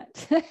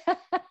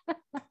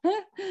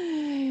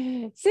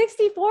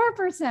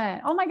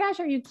 64%. Oh my gosh,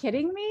 are you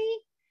kidding me?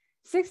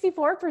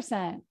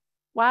 64%.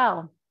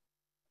 Wow.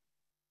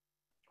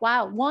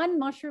 Wow. One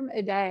mushroom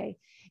a day.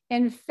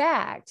 In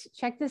fact,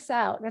 check this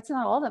out. That's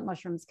not all that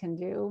mushrooms can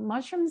do.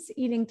 Mushrooms,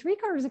 eating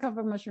 3/4 cup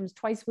of mushrooms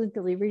twice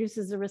weekly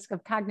reduces the risk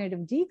of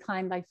cognitive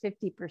decline by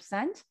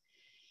 50%.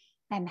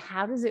 And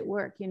how does it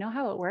work? You know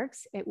how it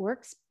works? It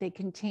works. They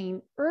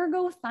contain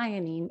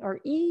ergothioneine, or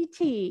ET,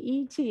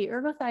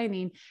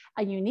 ergothioneine,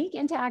 a unique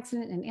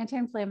antioxidant and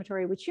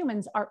anti-inflammatory, which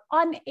humans are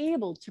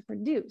unable to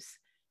produce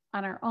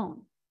on our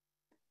own.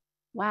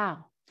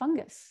 Wow.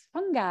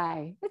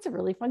 Fungi. It's a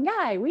really fun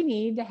guy. We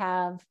need to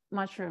have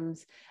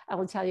mushrooms. I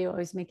will tell you, I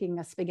was making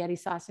a spaghetti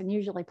sauce and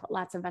usually put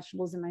lots of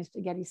vegetables in my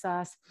spaghetti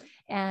sauce.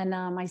 And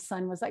my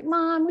son was like,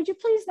 Mom, would you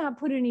please not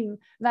put any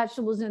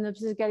vegetables in the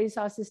spaghetti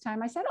sauce this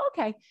time? I said,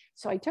 okay.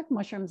 So I took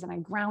mushrooms and I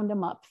ground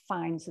them up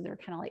fine. So they're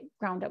kind of like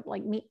ground up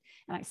like meat.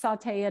 And I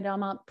sauteed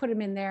them up, put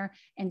them in there.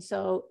 And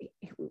so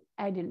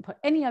I didn't put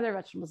any other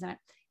vegetables in it.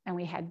 And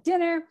we had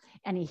dinner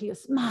and he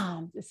goes,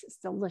 Mom, this is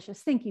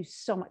delicious. Thank you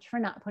so much for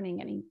not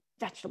putting any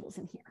vegetables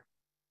in here.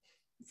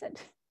 I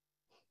said,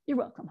 you're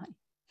welcome, honey.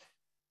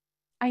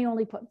 I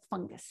only put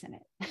fungus in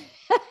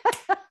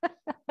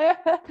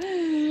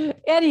it.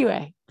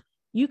 Anyway,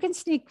 you can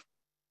sneak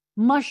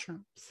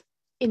mushrooms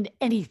into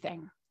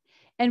anything.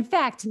 In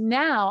fact,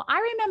 now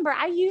I remember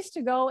I used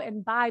to go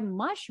and buy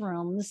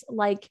mushrooms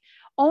I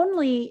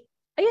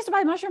used to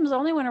buy mushrooms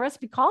only when a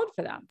recipe called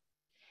for them.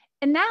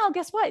 And now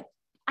guess what?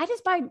 I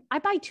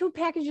buy 2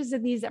 packages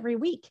of these every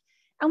week,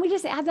 and we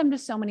just add them to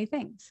so many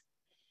things.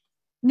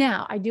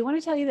 Now, I do want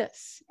to tell you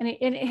this, and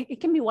it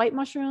can be white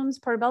mushrooms,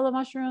 portobello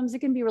mushrooms. It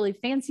can be really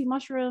fancy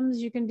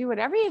mushrooms. You can do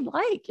whatever you'd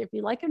like. If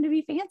you like them to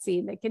be fancy,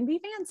 they can be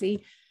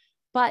fancy.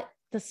 But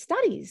the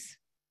studies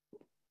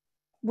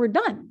were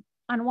done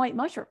on white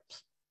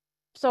mushrooms.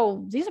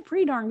 So these are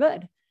pretty darn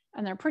good,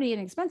 and they're pretty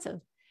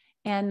inexpensive.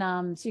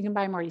 And so you can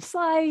buy them already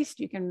sliced.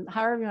 You can,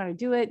 however you want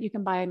to do it, you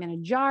can buy them in a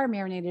jar,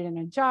 marinated in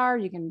a jar.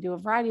 You can do a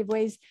variety of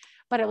ways.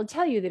 But I will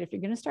tell you that if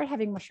you're going to start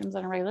having mushrooms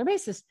on a regular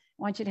basis,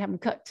 I want you to have them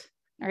cooked.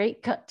 All right,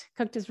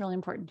 cooked is really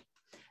important.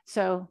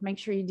 So make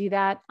sure you do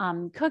that.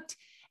 Cooked,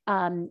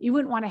 you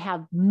wouldn't want to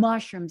have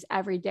mushrooms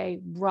every day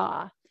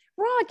raw.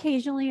 Raw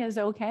occasionally is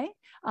okay,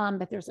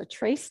 but there's a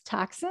trace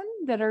toxin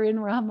that are in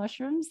raw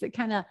mushrooms that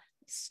kind of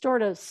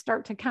sort of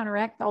start to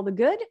counteract all the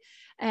good,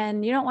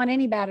 and you don't want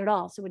any bad at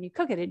all. So when you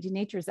cook it, it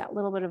denatures that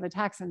little bit of a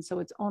toxin. So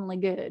it's only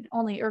good,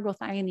 only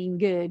ergothioneine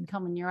good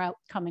coming your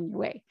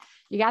way.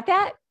 You got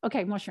that?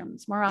 Okay,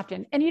 mushrooms more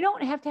often. And you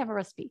don't have to have a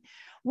recipe.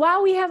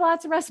 While we have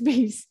lots of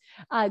recipes,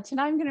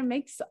 tonight I'm going to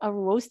make a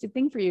roasted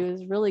thing for you.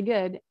 It's really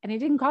good. And I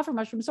didn't call for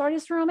mushrooms, so I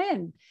just threw them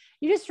in.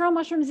 You just throw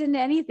mushrooms into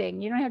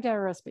anything. You don't have to have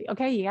a recipe.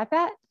 Okay, you got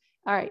that?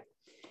 All right.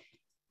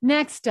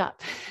 Next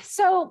up.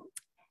 So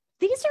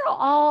these are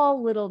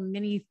all little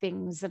mini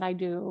things that I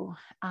do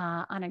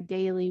on a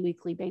daily,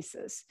 weekly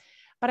basis.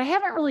 But I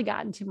haven't really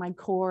gotten to my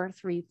core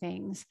 3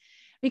 things,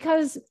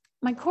 because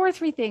my core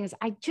 3 things,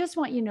 I just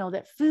want you to know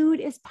that food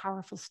is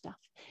powerful stuff.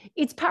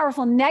 It's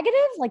powerful negative,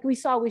 like we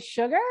saw with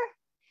sugar,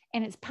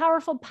 and it's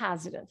powerful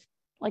positive,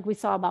 like we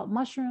saw about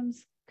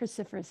mushrooms,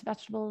 cruciferous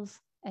vegetables,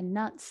 and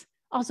nuts.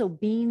 Also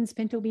beans,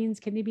 pinto beans,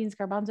 kidney beans,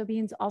 garbanzo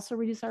beans also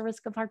reduce our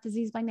risk of heart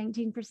disease by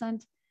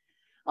 19%.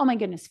 Oh my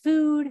goodness,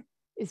 food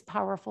is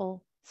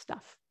powerful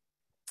stuff.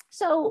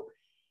 So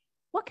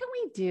what can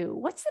we do?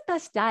 What's the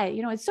best diet?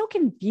 You know, it's so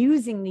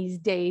confusing these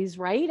days,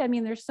 right? I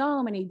mean, there's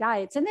so many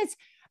diets, and it's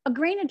a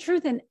grain of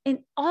truth in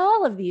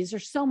all of these are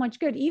so much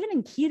good. Even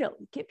in keto,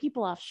 get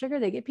people off sugar.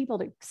 They get people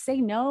to say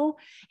no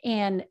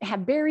and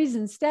have berries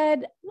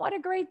instead. What a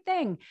great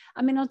thing.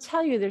 I mean, I'll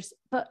tell you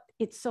but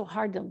it's so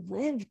hard to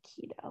live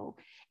keto,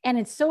 and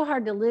it's so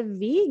hard to live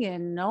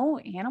vegan. No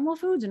animal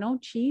foods, no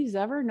cheese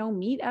ever, no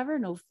meat ever,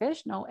 no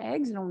fish, no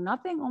eggs, no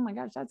nothing. Oh my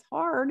gosh, that's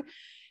hard.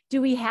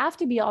 Do we have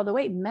to be all the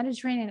way?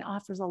 Mediterranean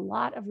offers a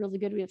lot of really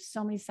good. We have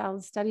so many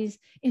solid studies.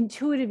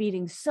 Intuitive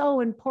eating, so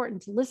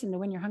important to listen to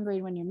when you're hungry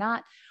and when you're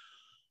not.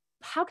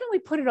 How can we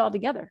put it all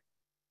together?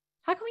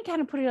 How can we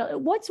kind of put it all?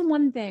 What's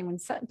one thing? When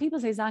people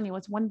say, Zonya,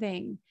 what's one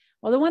thing?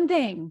 Well, the one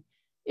thing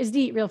is to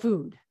eat real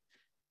food,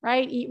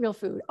 right? Eat real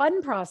food,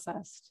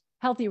 unprocessed,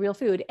 healthy, real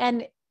food.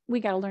 And we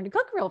got to learn to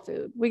cook real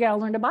food. We got to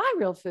learn to buy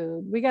real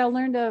food. We got to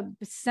learn to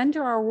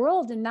center our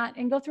world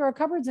and go through our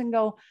cupboards and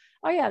go,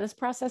 oh yeah, this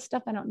processed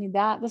stuff, I don't need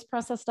that. This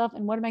processed stuff,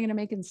 and what am I going to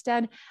make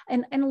instead?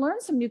 And learn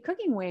some new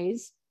cooking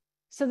ways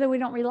so that we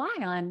don't rely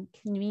on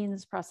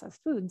convenience processed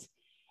foods,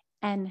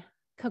 and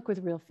cook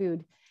with real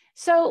food.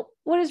 So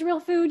what is real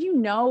food? You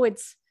know,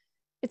 it's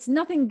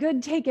nothing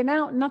good taken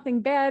out,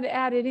 nothing bad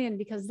added in,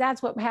 because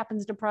that's what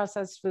happens to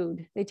processed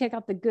food. They take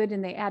out the good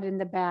and they add in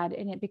the bad,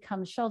 and it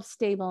becomes shelf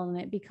stable and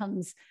it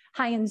becomes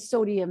high in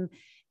sodium.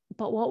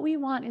 But what we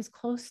want is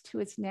close to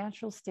its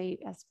natural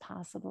state as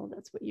possible.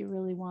 That's what you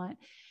really want.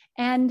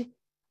 And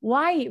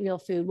why eat real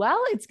food?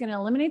 Well, it's going to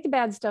eliminate the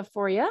bad stuff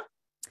for you.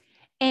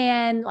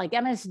 And like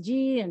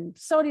MSG and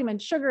sodium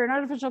and sugar and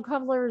artificial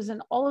colors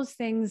and all those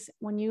things,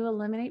 when you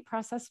eliminate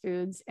processed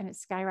foods, and it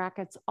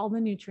skyrockets all the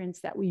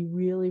nutrients that we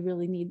really,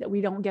 really need, that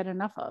we don't get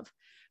enough of,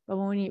 but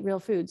when we eat real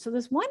food. So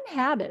this one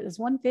habit, this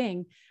one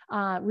thing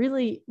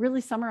really,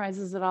 really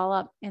summarizes it all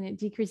up, and it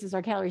decreases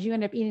our calories. You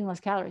end up eating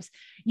less calories.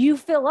 You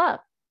fill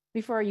up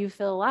before you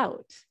fill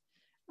out.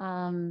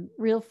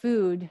 Real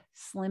food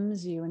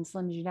slims you and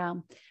slims you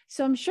down.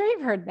 So I'm sure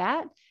you've heard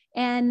that.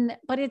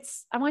 But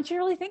I want you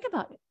to really think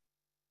about it.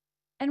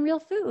 And real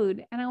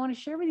food. And I want to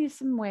share with you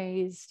some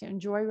ways to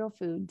enjoy real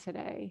food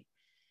today.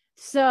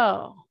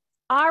 So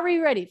are we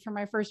ready for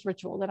my first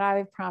ritual that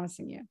I'm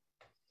promising you?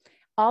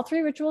 All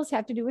 3 rituals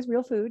have to do with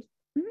real food.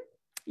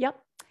 Yep.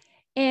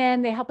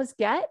 And they help us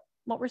get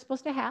what we're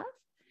supposed to have.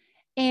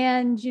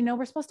 And, you know,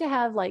 we're supposed to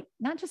have like,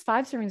 not just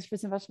 5 servings of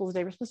fruits and vegetables a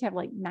day. We're supposed to have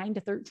like 9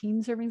 to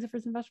 13 servings of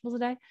fruits and vegetables a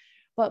day,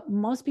 but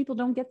most people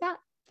don't get that.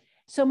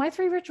 So my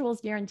 3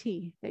 rituals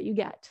guarantee that you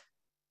get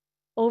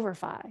over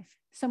 5,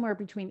 somewhere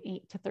between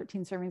 8 to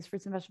 13 servings of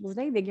fruits and vegetables a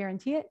day. They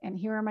guarantee it. And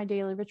here are my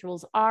daily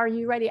rituals. Are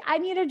you ready? I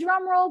need a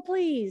drum roll,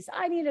 please.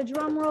 I need a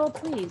drum roll,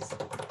 please.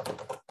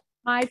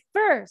 My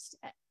first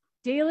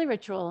daily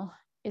ritual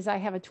is I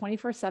have a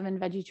 24/7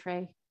 veggie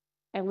tray.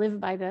 I live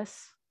by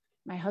this.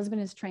 My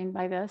husband is trained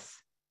by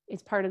this.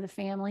 It's part of the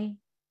family,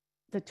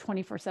 the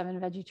 24/7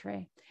 veggie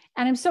tray.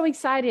 And I'm so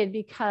excited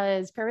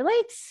because Prairie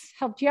Lakes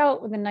helped you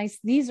out with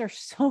these are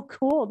so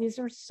cool. These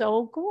are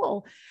so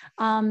cool.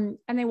 And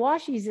they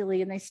wash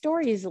easily and they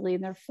store easily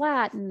and they're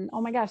flat. And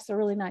oh my gosh, they're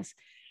really nice.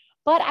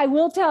 But I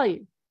will tell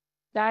you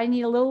that I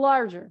need a little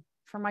larger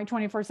for my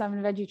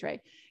 24/7 veggie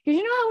tray. Because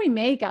you know how we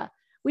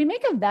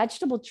make a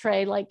vegetable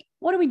tray. Like,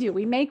 what do?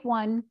 We make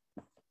one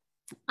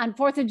on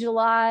 4th of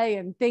July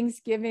and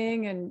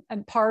Thanksgiving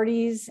and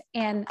parties.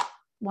 And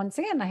once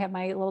again, I have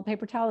my little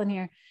paper towel in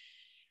here,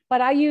 but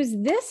I use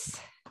this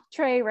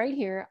tray right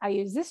here. I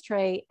use this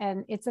tray,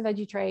 and it's a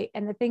veggie tray.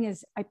 And the thing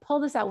is, I pull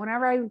this out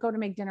whenever I go to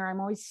make dinner. I'm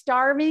always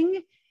starving.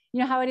 You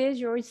know how it is.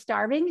 You're always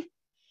starving.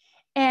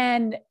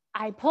 And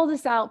I pull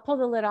this out, pull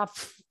the lid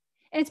off.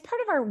 And it's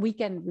part of our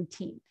weekend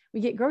routine. We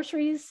get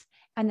groceries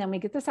and then we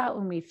get this out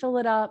and we fill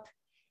it up.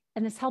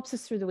 And this helps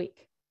us through the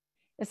week.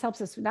 This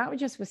helps us not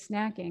just with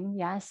snacking.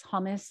 Yes,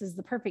 hummus is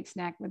the perfect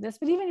snack with this,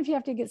 but even if you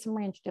have to get some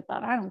ranch dip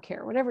out, I don't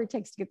care, whatever it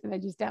takes to get the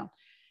veggies down.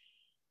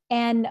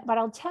 But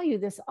I'll tell you,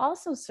 this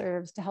also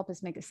serves to help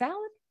us make a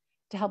salad,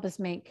 to help us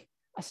make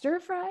a stir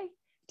fry,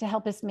 to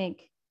help us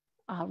make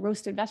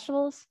roasted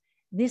vegetables.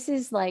 This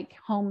is like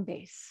home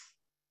base.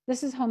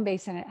 This is home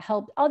base and it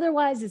helped.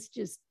 Otherwise, it's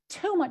just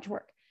too much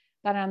work.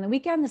 But on the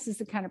weekend, this is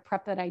the kind of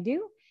prep that I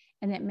do,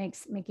 and it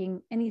makes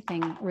making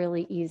anything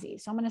really easy.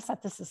 So I'm going to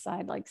set this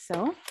aside like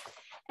so.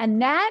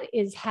 And that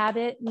is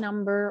habit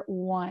number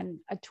 1,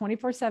 a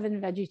 24/7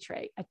 veggie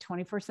tray, a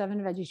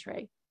 24/7 veggie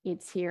tray.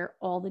 It's here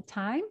all the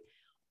time,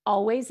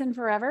 always and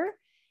forever,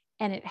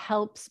 and it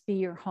helps be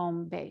your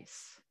home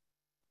base.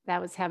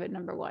 That was habit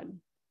number 1.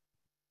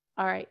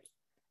 All right,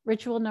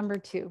 ritual number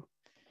 2.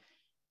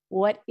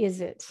 What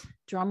is it?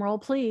 Drum roll,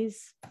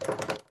 please.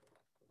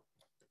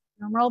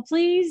 Drum roll,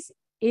 please.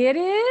 It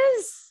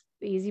is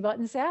the easy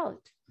button salad.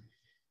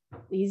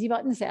 The easy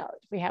button salad.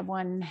 We have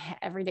one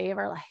every day of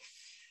our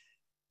life.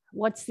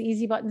 What's the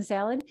easy button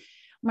salad?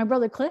 My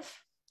brother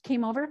Cliff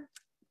came over,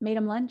 made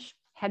him lunch,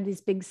 had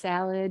this big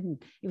salad,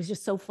 and it was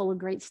just so full of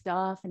great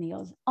stuff. And he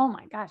goes, oh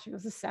my gosh, he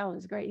goes, this salad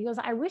is great. He goes,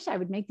 I wish I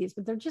would make these,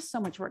 but they're just so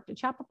much work to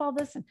chop up all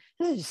this. And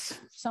this is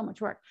just so much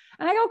work.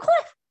 And I go,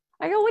 Cliff,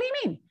 I go, what do you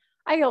mean?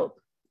 I go,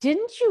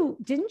 didn't you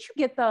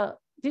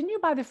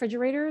buy the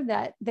refrigerator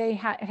that it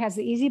has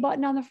the easy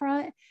button on the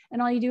front,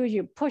 and all you do is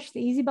you push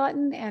the easy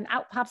button and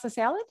out pops the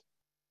salad?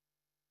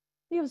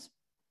 He goes,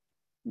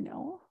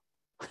 no.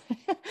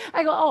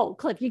 I go, oh,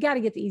 Cliff, you got to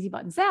get the easy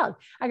button salad.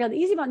 I go, the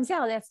easy button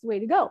salad, that's the way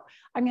to go.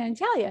 I'm going to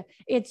tell you,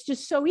 it's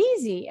just so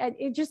easy.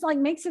 It just like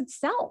makes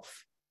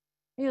itself.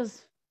 He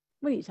goes,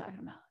 what are you talking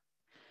about?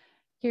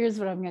 Here's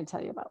what I'm going to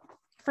tell you about.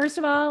 First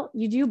of all,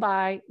 you do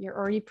buy, you're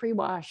already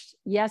pre-washed.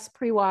 Yes,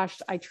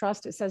 pre-washed. I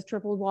trust it says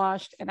triple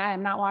washed, and I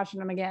am not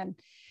washing them again.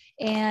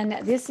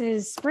 And this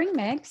is spring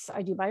mix.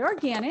 I do buy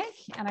organic,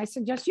 and I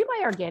suggest you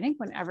buy organic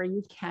whenever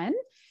you can.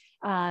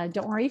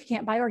 Don't worry if you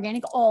can't buy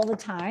organic all the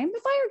time,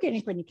 but buy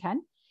organic when you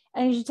can.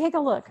 And you should take a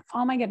look.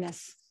 Oh my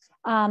goodness.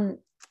 My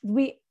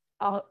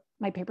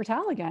paper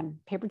towel again,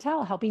 paper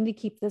towel, helping to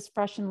keep this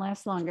fresh and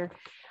last longer.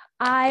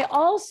 I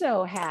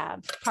also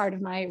have, part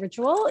of my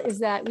ritual is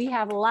that we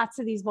have lots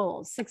of these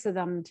bowls, 6 of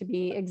them to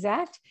be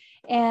exact.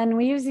 And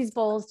we use these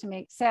bowls to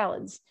make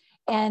salads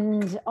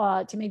and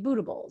to make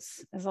Buddha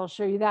bowls, as I'll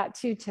show you that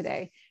too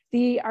today.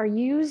 They are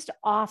used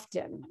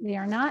often. They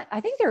are not, I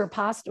think they're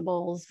pasta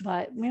bowls,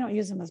 but we don't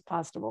use them as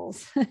pasta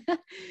bowls.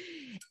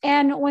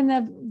 And when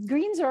the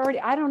greens are already,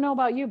 I don't know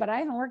about you, but I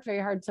haven't worked very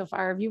hard so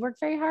far. Have you worked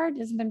very hard?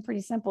 It's been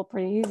pretty simple,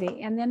 pretty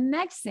easy. And the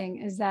next thing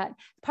is that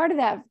part of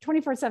that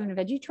 24/7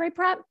 veggie tray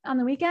prep on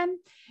the weekend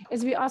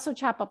is we also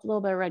chop up a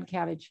little bit of red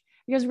cabbage,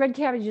 because red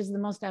cabbage is the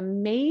most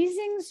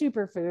amazing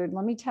superfood.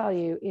 Let me tell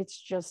you, it's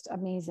just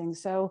amazing.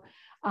 So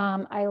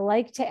I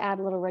like to add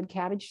a little red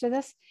cabbage to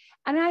this.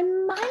 And I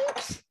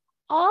might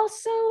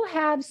also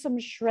have some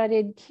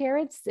shredded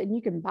carrots, and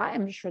you can buy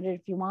them shredded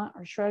if you want,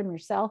 or shred them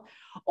yourself.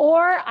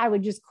 Or I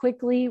would just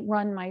quickly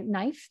run my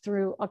knife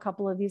through a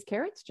couple of these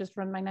carrots, just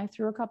run my knife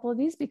through a couple of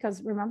these,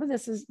 because remember,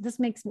 this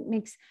makes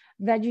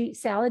veggie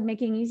salad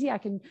making easy. I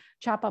can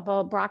chop up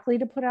a broccoli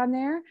to put on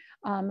there.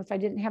 If I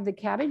didn't have the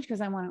cabbage, because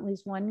I want at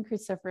least one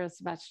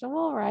cruciferous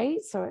vegetable,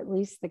 right? So at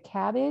least the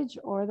cabbage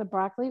or the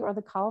broccoli or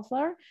the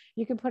cauliflower,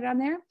 you can put on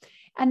there.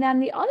 And then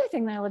the other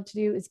thing that I love to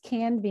do is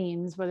canned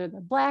beans, whether they're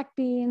black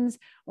beans,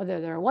 whether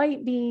they're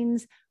white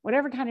beans,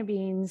 whatever kind of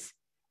beans.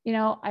 You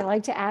know, I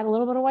like to add a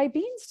little bit of white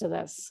beans to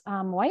this.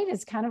 White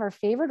is kind of our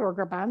favorite, or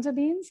garbanzo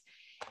beans.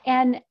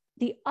 And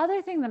the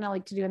other thing that I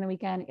like to do on the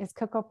weekend is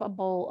cook up a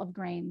bowl of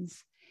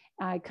grains.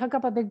 I cook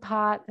up a big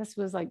pot. This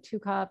was like 2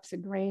 cups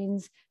of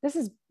grains. This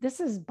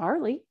is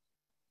barley.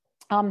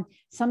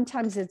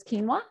 Sometimes it's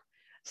quinoa.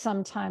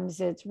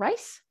 Sometimes it's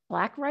rice.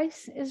 Black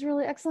rice is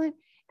really excellent.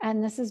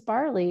 And this is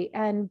barley.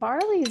 And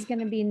barley is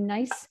going to be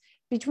nice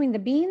between the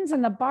beans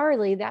and the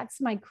barley.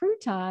 That's my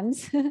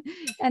croutons.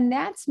 And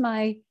that's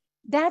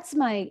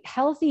my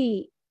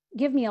healthy,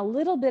 give me a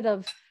little bit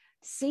of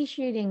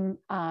satiating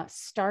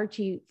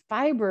starchy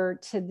fiber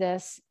to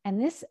this.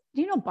 And this,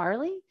 do you know,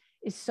 barley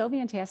is so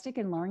fantastic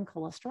in lowering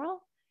cholesterol.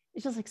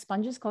 It's just like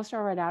sponges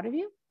cholesterol right out of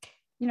you,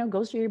 you know,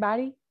 goes through your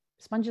body,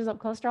 sponges up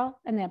cholesterol,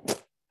 and then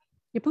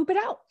you poop it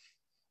out.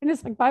 And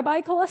it's like,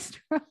 bye-bye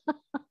cholesterol.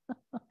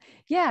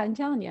 Yeah, I'm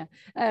telling you,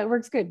 it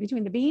works good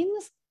between the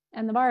beans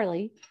and the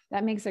barley.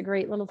 That makes a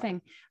great little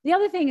thing. The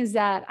other thing is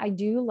that I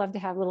do love to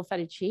have a little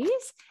feta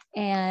cheese,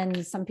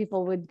 and some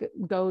people would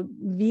go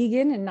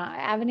vegan and not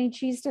have any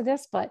cheese to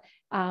this, but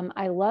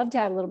I love to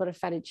add a little bit of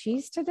feta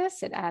cheese to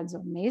this. It adds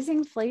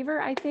amazing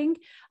flavor, I think.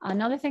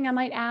 Another thing I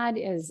might add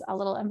is a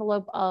little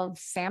envelope of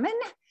salmon.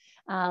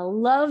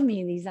 Love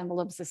me these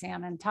envelopes of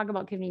salmon. Talk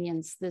about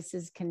convenience. This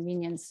is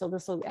convenience. So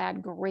this will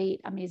add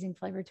great, amazing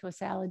flavor to a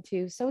salad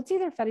too. So it's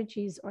either feta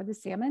cheese or the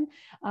salmon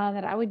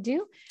that I would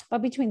do.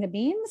 But between the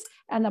beans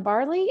and the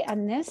barley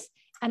and this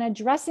and a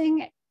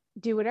dressing,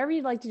 do whatever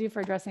you'd like to do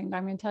for a dressing, but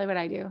I'm going to tell you what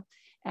I do.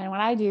 And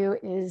what I do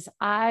is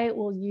I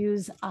will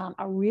use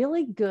a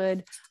really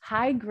good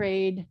high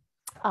grade,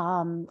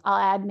 I'll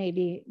add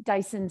maybe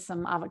dice in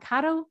some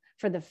avocado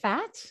for the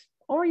fat,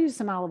 or use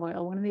some olive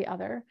oil, one or the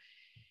other.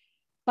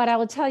 But I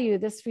will tell you,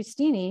 this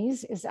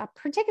Fustini's is a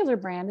particular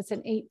brand. It's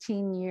an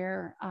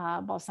 18-year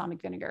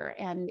balsamic vinegar,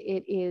 and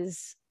it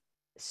is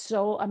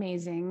so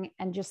amazing.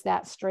 And just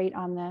that straight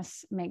on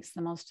this makes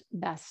the most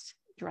best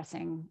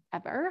dressing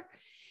ever.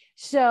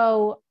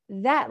 So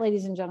that,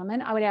 ladies and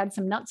gentlemen, I would add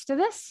some nuts to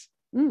this.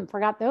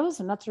 Forgot those.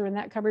 The nuts are in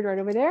that cupboard right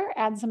over there.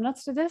 Add some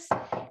nuts to this.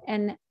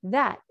 And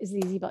that is the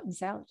Easy Button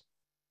Salad.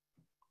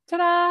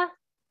 Ta-da!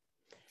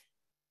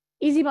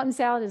 Easy Button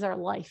Salad is our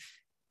life.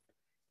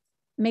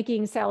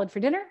 Making salad for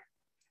dinner,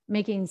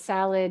 making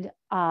salad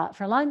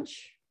for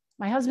lunch.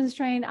 My husband's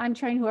trained, I'm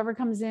trained, whoever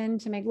comes in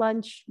to make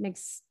lunch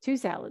makes 2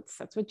 salads.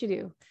 That's what you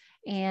do.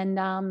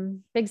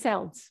 And big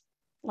salads,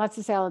 lots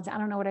of salads. I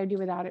don't know what I'd do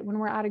without it. When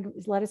we're out of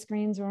lettuce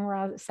greens, when we're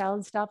out of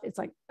salad stuff, it's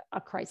like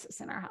a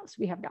crisis in our house.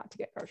 We have got to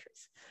get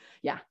groceries.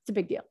 Yeah, it's a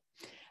big deal.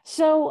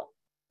 So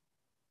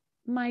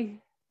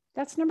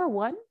that's number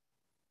 1,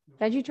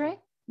 veggie tray.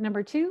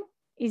 Number 2,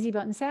 Easy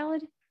Button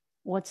Salad.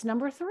 What's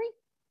number 3?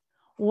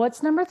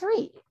 What's number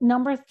 3?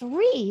 Number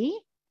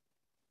 3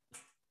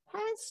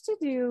 has to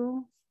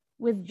do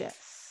with this.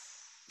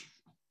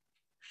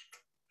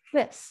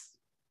 This.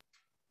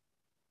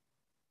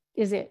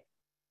 Is it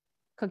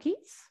cookies?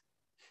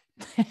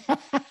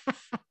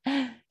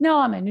 No,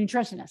 I'm a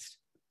nutritionist.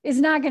 It's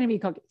not going to be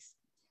cookies.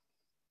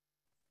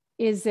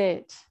 Is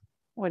it,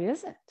 what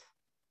is it?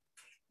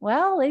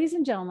 Well, ladies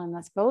and gentlemen,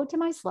 let's go to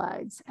my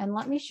slides and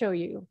let me show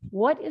you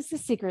what is the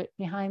secret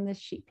behind this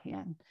sheet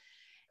pan.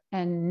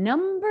 And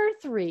number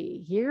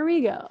 3, here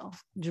we go.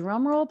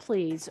 Drum roll,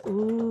 please. Ooh,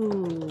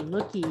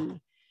 looky.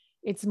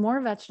 It's more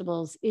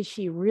vegetables. Is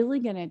she really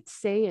going to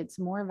say it's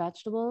more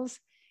vegetables?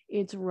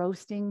 It's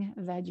roasting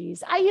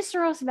veggies. I used to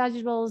roast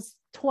vegetables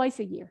twice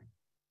a year.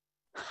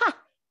 Ha!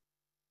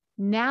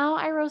 Now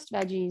I roast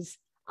veggies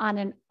on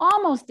an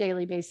almost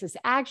daily basis.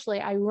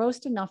 Actually, I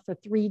roast enough for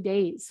 3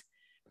 days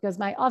because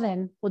my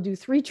oven will do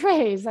 3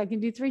 trays. I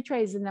can do 3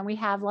 trays, and then we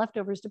have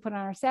leftovers to put on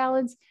our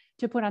salads,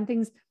 to put on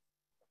things,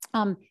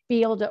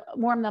 be able to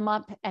warm them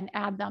up and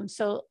add them.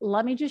 So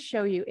let me just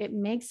show you. It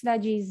makes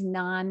veggies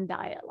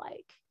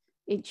non-diet-like.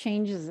 It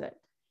changes it.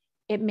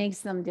 It makes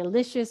them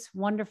delicious,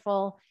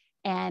 wonderful,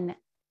 and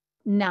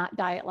not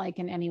diet-like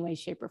in any way,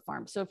 shape, or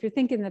form. So if you're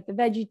thinking that the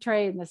veggie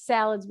tray and the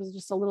salads was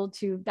just a little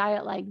too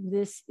diet-like,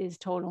 this is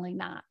totally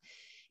not.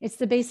 It's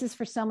the basis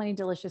for so many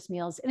delicious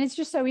meals. And it's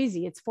just so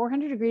easy. It's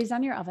 400 degrees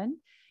on your oven.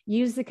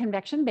 Use the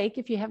convection bake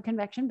if you have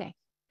convection bake.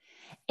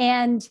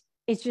 And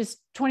it's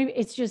just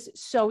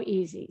so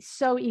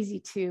easy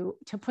to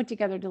put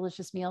together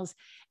delicious meals.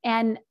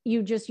 And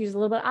you just use a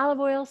little bit of olive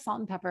oil, salt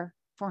and pepper,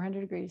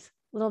 400 degrees,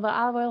 a little bit of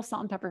olive oil,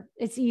 salt and pepper.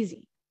 It's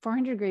easy,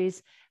 400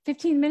 degrees,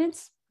 15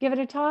 minutes, give it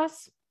a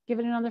toss, give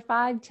it another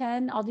 5,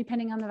 10, all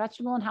depending on the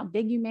vegetable and how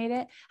big you made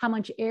it, how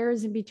much air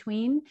is in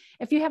between.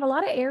 If you have a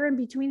lot of air in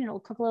between, it'll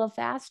cook a little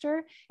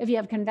faster. If you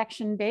have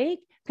convection bake,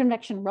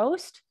 convection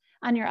roast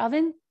on your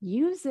oven,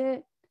 use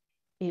it.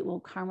 It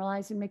will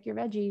caramelize and make your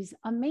veggies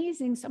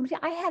amazing. So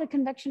I had a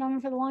convection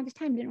oven for the longest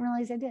time, didn't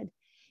realize I did.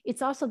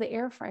 It's also the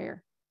air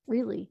fryer,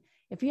 really.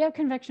 If you have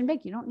convection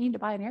bake, you don't need to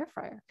buy an air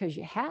fryer because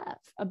you have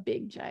a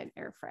big giant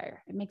air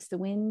fryer. It makes the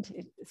wind,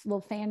 it's a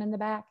little fan in the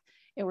back.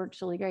 It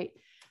works really great.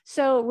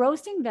 So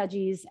roasting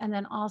veggies, and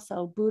then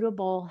also Buddha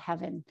bowl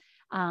heaven.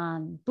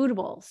 Buddha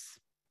bowls.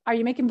 Are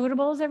you making Buddha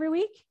bowls every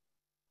week?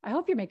 I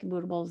hope you're making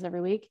Buddha bowls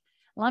every week.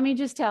 Let me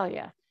just tell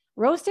you,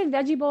 roasted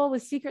veggie bowl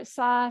with secret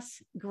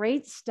sauce,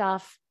 great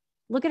stuff.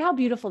 Look at how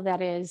beautiful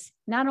that is.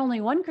 Not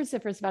only 1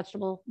 cruciferous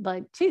vegetable,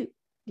 but 2.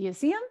 Do you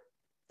see them?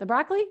 The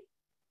broccoli,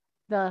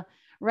 the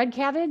red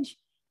cabbage.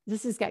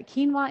 This has got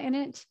quinoa in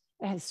it.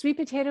 It has sweet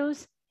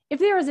potatoes. If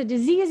there was a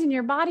disease in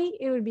your body,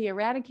 it would be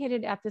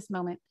eradicated at this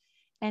moment.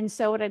 And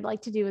so what I'd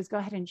like to do is go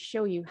ahead and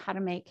show you how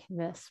to make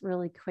this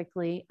really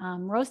quickly.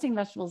 Roasting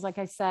vegetables, like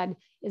I said,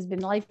 has been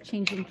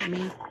life-changing for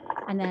me.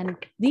 And then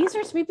these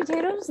are sweet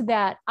potatoes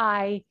that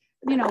I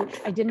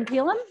didn't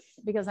peel them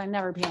because I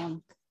never peel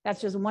them.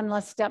 That's just one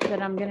less step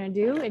that I'm going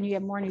to do. And you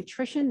have more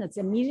nutrition that's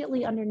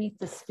immediately underneath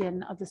the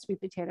skin of the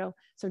sweet potato.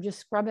 So just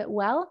scrub it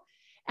well.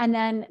 And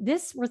then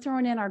this, we're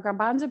throwing in our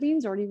garbanzo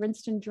beans, already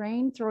rinsed and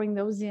drained, throwing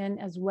those in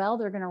as well.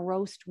 They're going to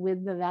roast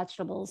with the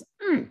vegetables.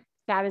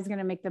 That is going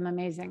to make them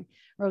amazing,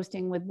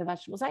 roasting with the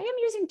vegetables. I am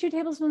using 2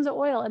 tablespoons of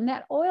oil, and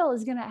that oil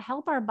is going to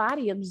help our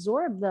body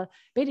absorb the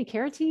beta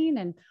carotene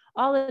and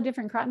all the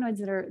different carotenoids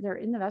that are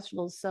in the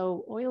vegetables.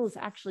 So oil is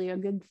actually a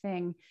good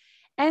thing.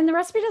 And the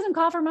recipe doesn't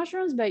call for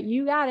mushrooms, but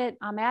you got it.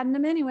 I'm adding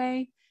them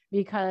anyway,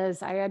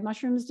 because I add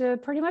mushrooms to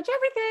pretty much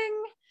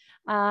everything.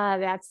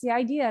 That's the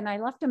idea. And I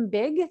left them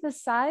big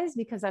this size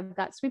because I've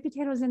got sweet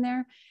potatoes in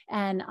there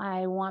and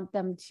I want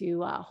them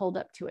to hold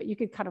up to it. You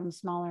could cut them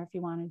smaller if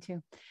you wanted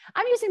to.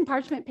 I'm using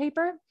parchment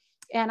paper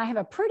and I have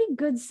a pretty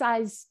good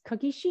size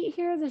cookie sheet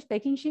here, this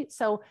baking sheet.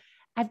 So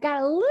I've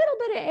got a little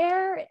bit of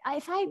air.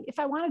 If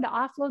I wanted to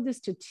offload this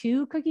to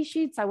 2 cookie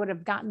sheets, I would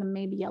have gotten them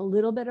maybe a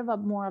little bit of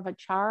more of a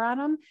char on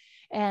them.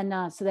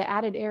 And so the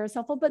added air is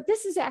helpful, but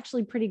this is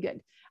actually pretty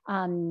good.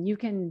 You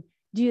can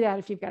do that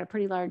if you've got a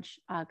pretty large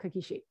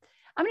cookie sheet.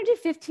 I'm going to do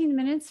 15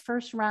 minutes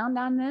first round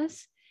on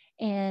this,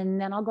 and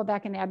then I'll go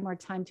back and add more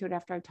time to it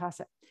after I toss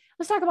it.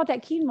 Let's talk about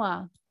that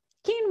quinoa.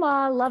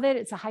 Quinoa, love it.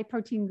 It's a high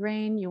protein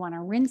grain. You want to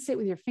rinse it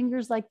with your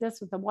fingers like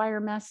this with a wire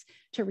mesh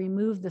to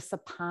remove the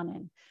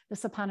saponin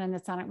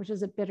that's on it, which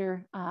is a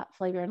bitter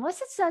flavor.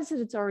 Unless it says that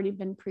it's already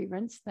been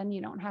pre-rinsed, then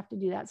you don't have to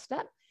do that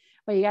step.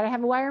 But you got to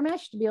have a wire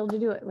mesh to be able to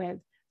do it with.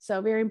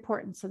 So very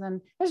important. So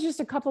then there's just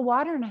a cup of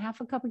water and a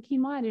half a cup of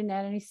quinoa. I didn't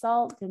add any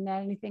salt, didn't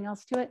add anything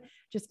else to it.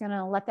 Just going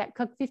to let that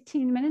cook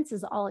 15 minutes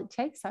is all it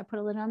takes. So I put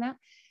a lid on that.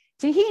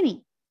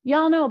 Tahini.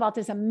 Y'all know about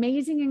this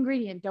amazing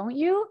ingredient, don't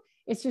you?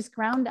 It's just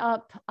ground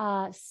up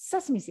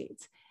sesame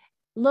seeds,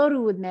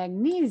 loaded with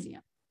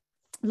magnesium,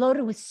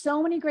 loaded with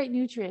so many great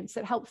nutrients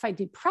that help fight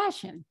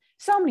depression,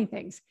 so many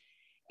things.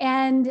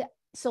 And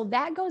so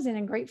that goes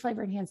in great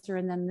flavor enhancer.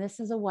 And then this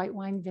is a white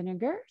wine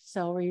vinegar.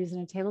 So we're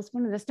using a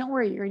tablespoon of this. Don't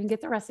worry, you're going to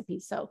get the recipe.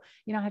 So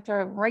you don't have to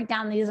write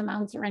down these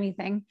amounts or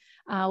anything.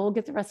 We'll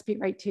get the recipe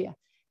right to you.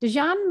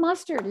 Dijon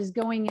mustard is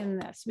going in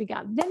this. We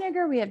got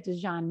vinegar, we have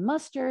Dijon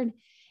mustard,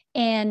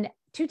 and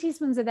 2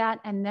 teaspoons of that.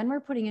 And then we're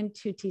putting in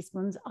 2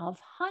 teaspoons of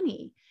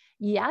honey.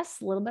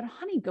 Yes, a little bit of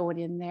honey going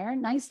in there.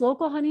 Nice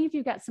local honey. If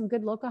you've got some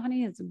good local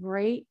honey, it's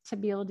great to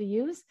be able to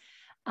use.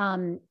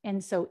 And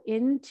so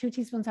in 2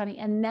 teaspoons honey.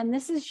 And then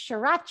this is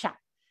sriracha.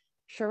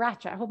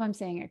 I hope I'm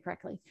saying it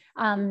correctly.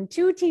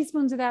 2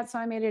 teaspoons of that. So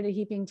I made it a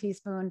heaping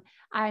teaspoon.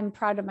 I'm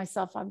proud of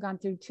myself. I've gone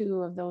through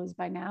 2 of those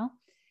by now.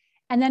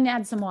 And then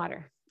add some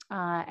water.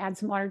 Add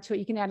some water to it.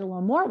 You can add a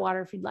little more water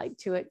if you'd like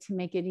to it to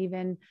make it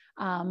even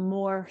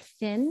more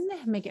thin,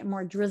 make it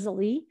more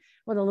drizzly.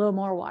 With a little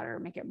more water,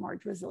 make it more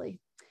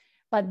drizzly.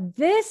 But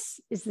this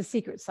is the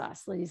secret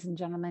sauce, ladies and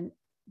gentlemen.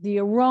 The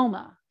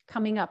aroma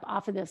coming up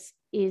off of this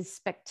is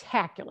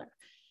spectacular.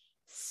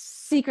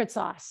 Secret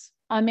sauce,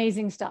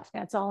 amazing stuff.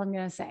 That's all I'm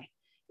going to say.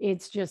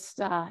 It's just,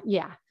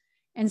 yeah.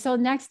 And so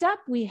next up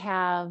we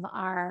have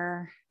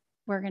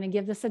we're going to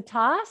give this a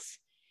toss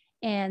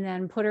and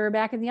then put her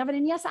back in the oven.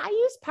 And yes, I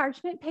use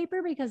parchment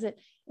paper because it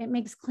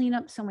makes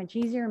cleanup so much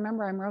easier.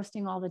 Remember, I'm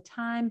roasting all the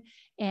time,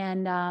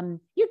 and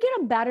you get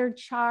a better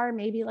char.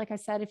 Maybe, like I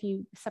said, if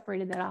you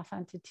separated that off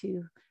onto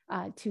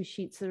two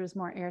sheets, so there's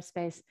more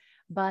airspace.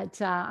 But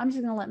I'm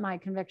just going to let my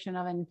convection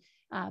oven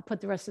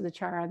put the rest of the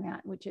char on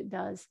that, which it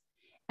does.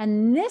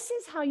 And this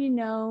is how you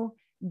know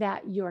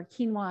that your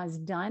quinoa is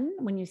done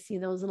when you see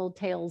those little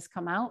tails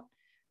come out.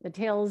 The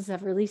tails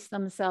have released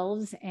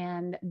themselves,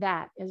 and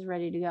that is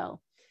ready to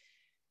go.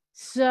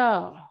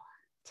 So,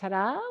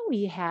 ta-da,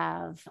 we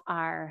have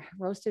our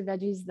roasted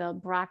veggies, the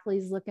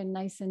broccoli's looking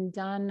nice and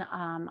done,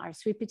 our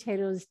sweet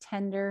potatoes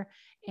tender,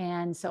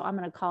 and so I'm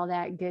going to call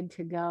that good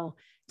to go.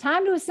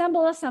 Time to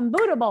assemble us some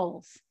Buddha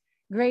bowls.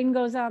 Grain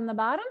goes on the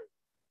bottom,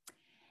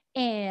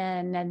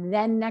 and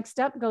then next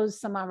up goes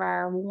some of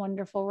our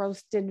wonderful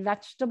roasted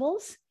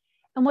vegetables.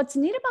 And what's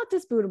neat about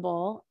this Buddha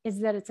bowl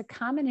is that it's a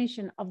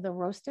combination of the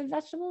roasted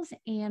vegetables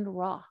and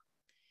raw,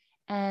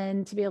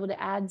 and to be able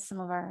to add some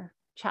of our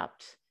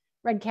chopped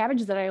red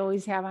cabbage that I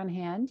always have on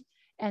hand,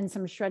 and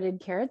some shredded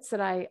carrots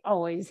that I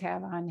always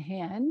have on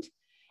hand,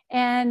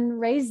 and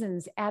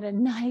raisins add a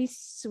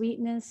nice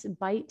sweetness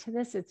bite to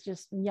this. It's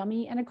just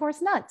yummy. And of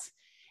course, nuts.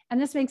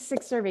 And this makes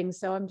 6 servings.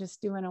 So I'm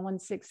just doing a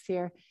 1/6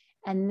 here.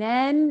 And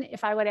then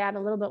if I would add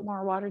a little bit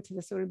more water to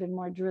this, it would have been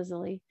more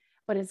drizzly,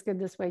 but it's good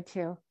this way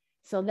too.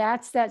 So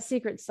that's that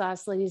secret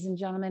sauce, ladies and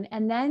gentlemen.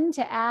 And then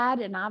to add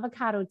an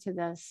avocado to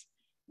this,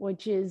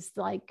 which is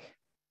like,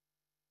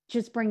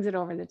 just brings it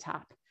over the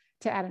top.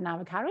 To add an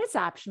avocado, it's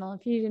optional.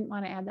 If you didn't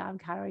want to add the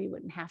avocado, you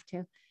wouldn't have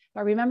to.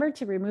 But remember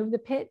to remove the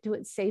pit, do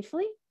it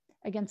safely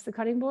against the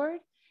cutting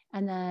board,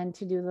 and then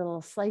to do a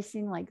little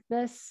slicing like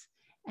this.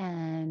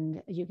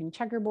 And you can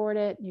checkerboard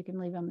it. You can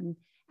leave them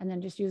and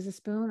then just use a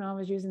spoon. I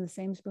was using the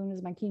same spoon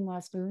as my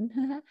quinoa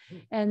spoon.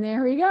 And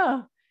there we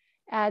go.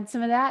 Add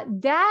some of that.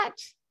 That,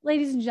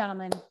 ladies and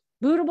gentlemen,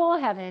 Buddha bowl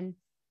heaven,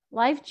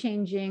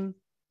 life-changing.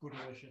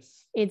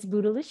 Boodalicious. It's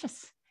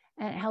Boodalicious.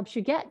 And it helps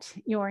you get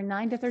your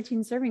 9 to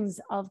 13 servings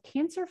of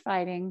cancer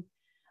fighting,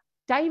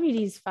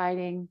 diabetes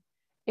fighting,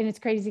 and it's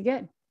crazy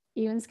good.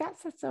 Even Scott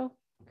said so,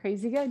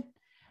 crazy good.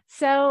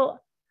 So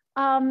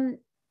I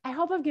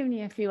hope I've given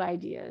you a few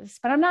ideas,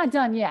 but I'm not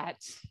done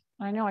yet.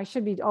 I know I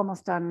should be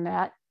almost done on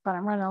that, but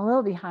I'm running a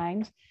little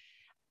behind.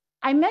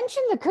 I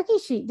mentioned the cookie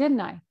sheet, didn't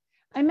I?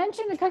 I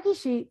mentioned the cookie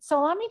sheet.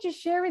 So let me just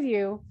share with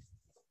you.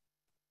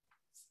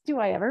 Do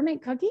I ever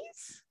make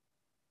cookies?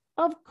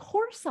 Of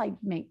course I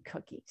make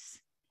cookies.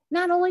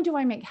 Not only do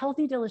I make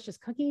healthy, delicious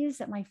cookies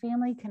that my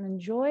family can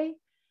enjoy,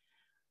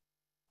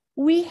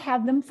 we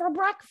have them for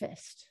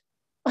breakfast.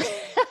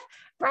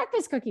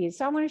 Breakfast cookies.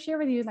 So I want to share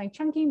with you my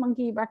chunky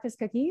monkey breakfast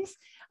cookies.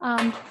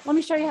 Let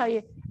me show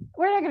you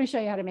we're not going to show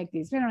you how to make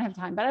these. We don't have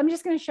time, but I'm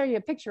just going to show you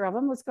a picture of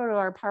them. Let's go to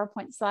our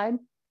PowerPoint slide.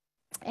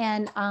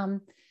 And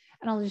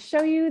I'll just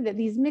show you that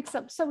these mix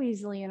up so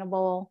easily in a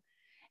bowl,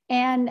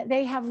 and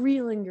they have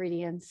real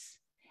ingredients.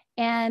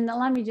 And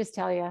let me just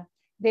tell you,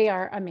 they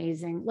are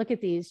amazing. Look at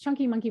these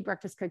chunky monkey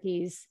breakfast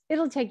cookies.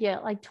 It'll take you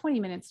like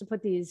 20 minutes to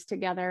put these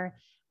together,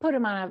 put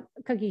them on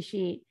a cookie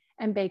sheet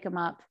and bake them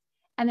up.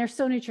 And they're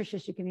so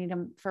nutritious, you can eat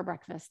them for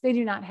breakfast. They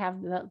do not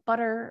have the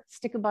butter,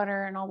 stick of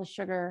butter and all the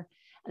sugar.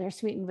 They're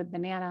sweetened with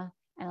banana.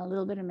 and a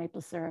little bit of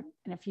maple syrup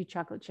and a few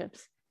chocolate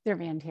chips. They're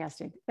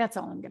fantastic. That's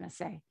all I'm going to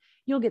say.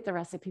 You'll get the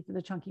recipe for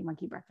the Chunky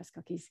Monkey breakfast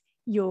cookies.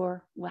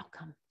 You're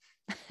welcome.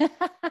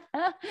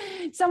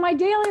 So my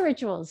daily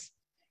rituals,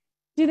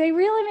 do they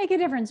really make a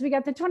difference? We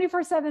got the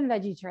 24/7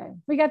 veggie tray.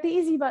 We got the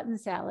easy button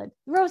salad,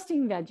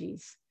 roasting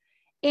veggies.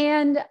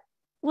 And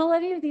will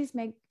any of these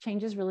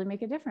changes really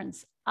make a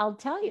difference? I'll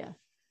tell you,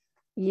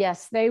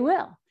 yes, they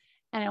will.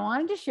 And I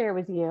wanted to share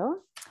with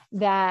you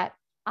that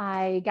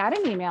I got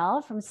an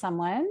email from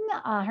someone,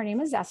 her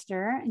name is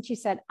Esther, and she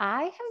said,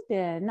 I have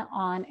been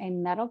on a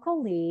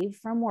medical leave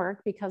from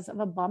work because of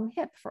a bum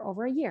hip for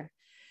over a year.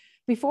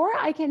 Before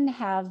I can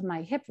have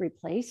my hip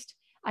replaced,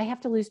 I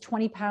have to lose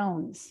 20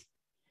 pounds.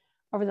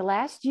 Over the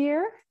last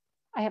year,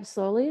 I have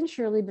slowly and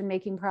surely been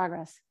making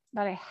progress,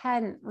 but I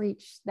hadn't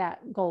reached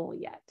that goal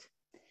yet.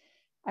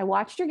 I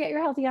watched her Get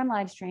Your Healthy on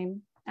live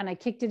stream, and I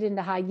kicked it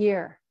into high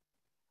gear.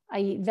 I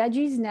eat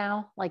veggies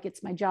now like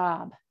it's my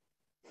job.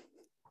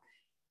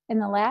 In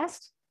the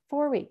last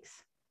 4 weeks,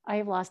 I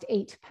have lost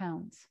 8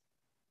 pounds.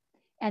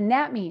 And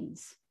that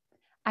means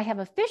I have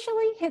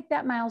officially hit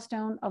that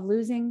milestone of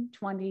losing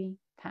 20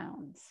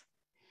 pounds.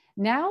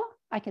 Now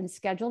I can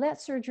schedule that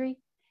surgery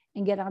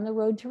and get on the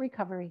road to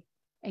recovery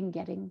and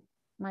getting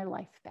my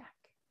life back.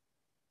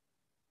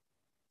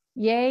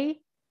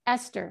 Yay,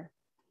 Esther.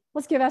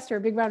 Let's give Esther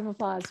a big round of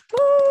applause.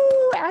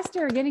 Woo,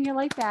 Esther, getting your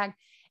life back.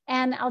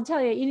 And I'll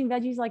tell you, eating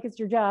veggies like it's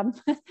your job,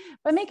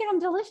 but making them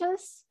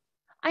delicious.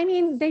 I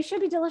mean, they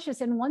should be delicious.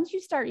 And once you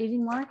start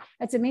eating more,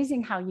 it's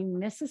amazing how you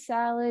miss a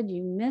salad.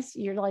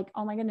 You're like,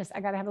 oh my goodness,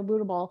 I got to have a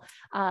Buddha bowl.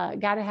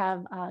 Gotta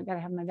have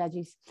my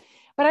veggies.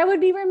 But I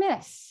would be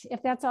remiss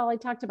if that's all I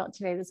talked about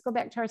today. Let's go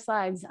back to our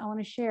slides. I want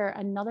to share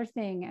another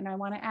thing. And I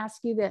want to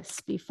ask you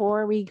this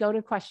before we go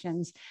to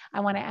questions.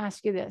 I want to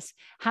ask you this.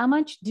 How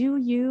much do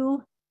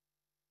you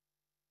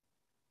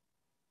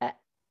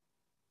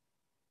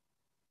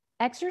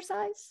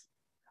exercise?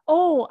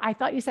 Oh, I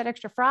thought you said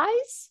extra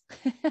fries.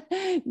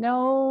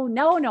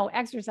 No,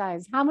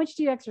 exercise. How much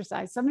do you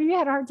exercise? Some of you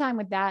had a hard time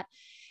with that.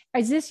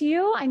 Is this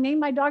you? I named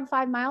my dog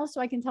 5 miles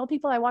so I can tell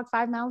people I walk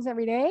 5 miles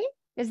every day.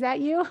 Is that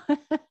you?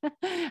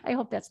 I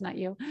hope that's not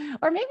you.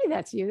 Or maybe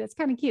that's you. That's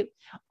kind of cute.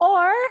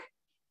 Or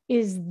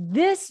is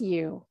this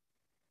you?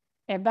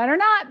 It better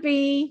not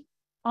be.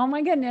 Oh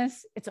my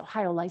goodness. It's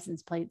Ohio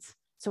license plates.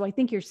 So I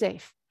think you're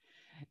safe.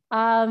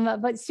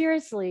 But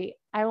seriously,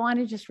 I want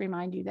to just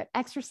remind you that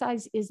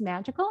exercise is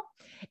magical.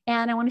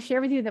 And I want to share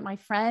with you that my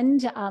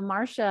friend,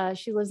 Marcia,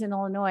 she lives in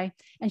Illinois,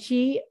 and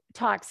she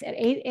talks at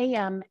 8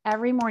 a.m.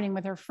 every morning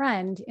with her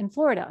friend in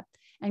Florida.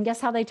 And guess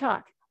how they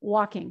talk?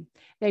 Walking.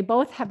 They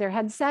both have their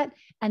headset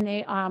and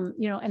they,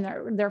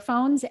 and their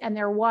phones, and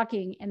they're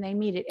walking, and they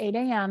meet at 8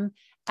 a.m.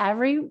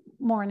 every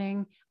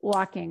morning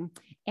walking.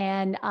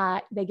 And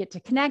they get to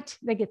connect,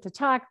 they get to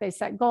talk, they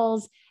set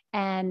goals.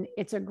 And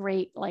it's a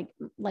great,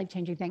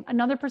 life-changing thing.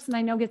 Another person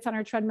I know gets on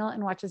her treadmill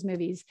and watches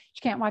movies.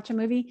 She can't watch a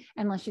movie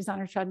unless she's on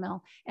her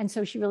treadmill. And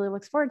so she really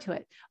looks forward to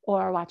it,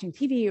 or watching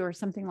TV or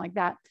something like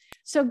that.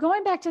 So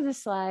going back to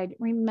this slide,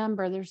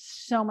 remember, there's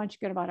so much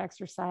good about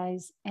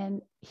exercise.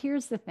 And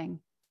here's the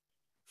thing.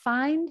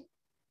 Find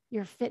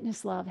your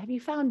fitness love. Have you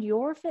found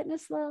your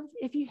fitness love?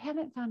 If you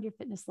haven't found your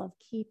fitness love,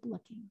 keep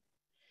looking,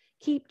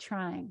 keep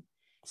trying,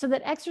 so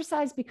that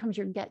exercise becomes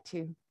your get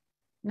to,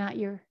 not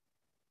your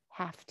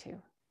have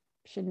to.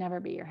 Should never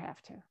be your have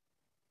to.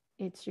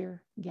 It's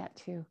your get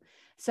to.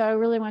 So I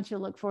really want you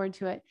to look forward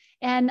to it.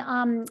 And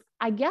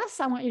I guess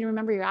I want you to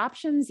remember your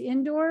options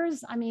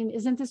indoors. I mean,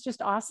 isn't this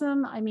just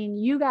awesome? I mean,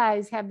 you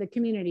guys have the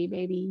community,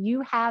 baby.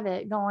 You have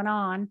it going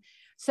on.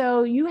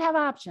 So you have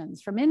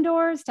options from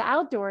indoors to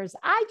outdoors.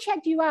 I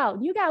checked you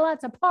out. You got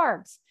lots of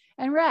parks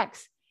and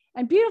recs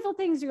and beautiful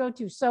things to go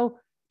to. So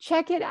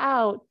check it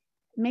out.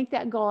 Make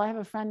that goal. I have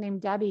a friend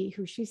named Debbie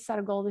who she set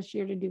a goal this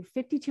year to do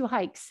 52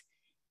 hikes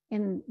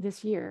in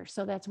this year.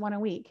 So that's one a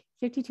week,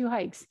 52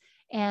 hikes.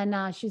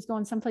 And she's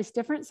going someplace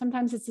different.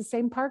 Sometimes it's the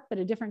same park, but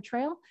a different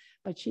trail,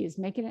 but she is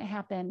making it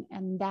happen.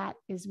 And that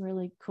is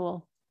really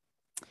cool.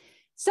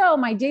 So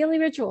my daily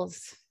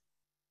rituals,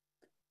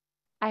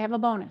 I have a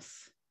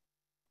bonus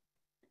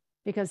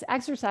because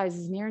exercise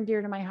is near and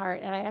dear to my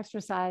heart. And I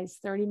exercise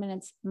 30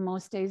 minutes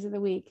most days of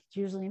the week. It's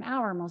usually an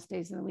hour most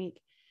days of the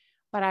week.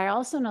 But I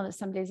also know that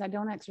some days I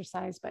don't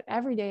exercise, but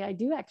every day I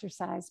do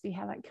exercise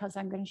because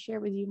I'm going to share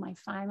with you my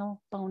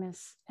final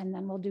bonus, and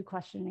then we'll do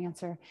question and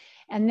answer.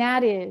 And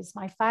that is,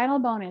 my final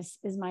bonus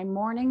is my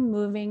morning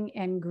moving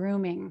and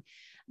grooming.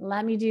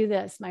 Let me do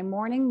this. My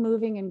morning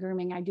moving and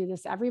grooming. I do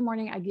this every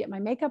morning. I get my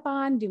makeup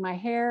on, do my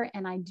hair,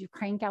 and I do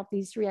crank out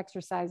these 3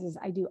 exercises.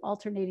 I do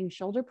alternating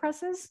shoulder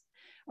presses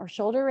or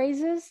shoulder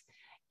raises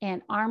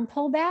and arm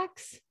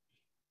pullbacks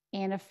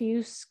and a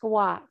few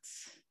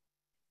squats.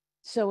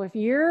 So if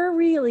you're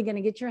really going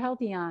to get your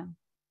healthy on,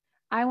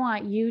 I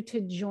want you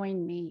to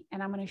join me,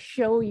 and I'm going to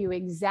show you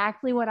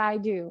exactly what I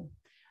do.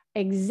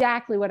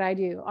 Exactly what I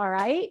do. All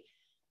right.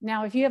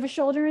 Now, if you have a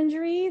shoulder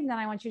injury, then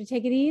I want you to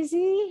take it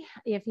easy.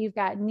 If you've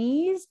got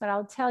knees, but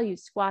I'll tell you,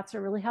 squats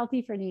are really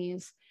healthy for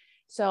knees.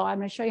 So I'm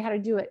going to show you how to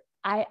do it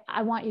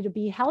I want you to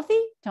be healthy.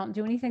 Don't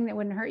do anything that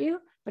wouldn't hurt you.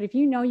 But if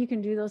you know you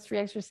can do those 3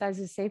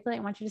 exercises safely, I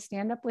want you to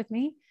stand up with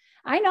me.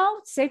 I know,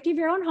 safety of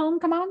your own home.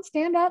 Come on,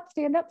 stand up,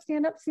 stand up,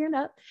 stand up, stand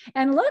up.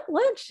 And look,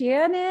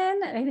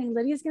 Shannon. I think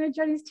Lydia's going to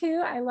join us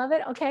too. I love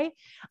it. Okay.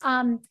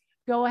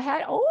 Go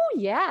ahead. Oh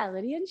yeah,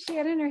 Lydia and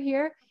Shannon are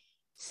here.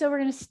 So we're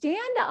going to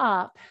stand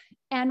up.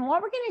 And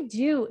what we're going to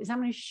do is I'm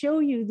going to show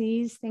you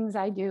these things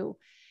I do.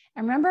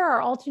 And remember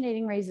our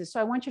alternating raises. So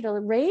I want you to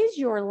raise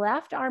your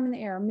left arm in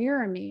the air,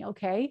 mirror me,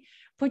 okay?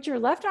 Put your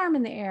left arm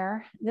in the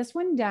air, this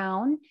one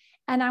down.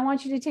 And I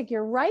want you to take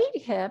your right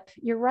hip,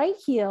 your right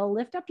heel,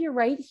 lift up your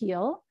right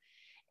heel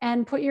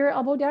and put your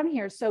elbow down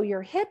here. So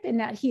your hip and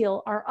that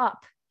heel are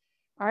up,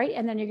 all right?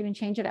 And then you're going to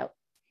change it out.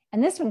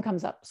 And this one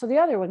comes up. So the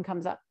other one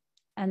comes up.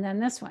 And then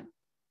this one.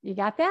 You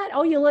got that?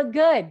 Oh, you look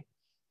good.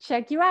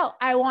 Check you out.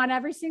 I want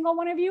every single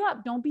one of you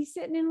up. Don't be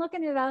sitting and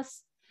looking at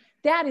us.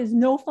 That is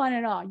no fun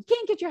at all. You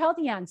can't get your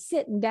healthy on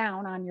sitting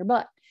down on your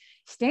butt.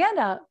 Stand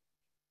up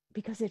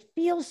because it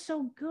feels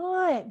so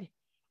good.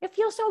 It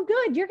feels so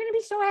good. You're going to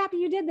be so happy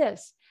you did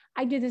this.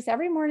 I do this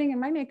every morning in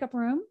my makeup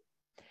room.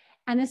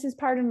 And this is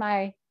part of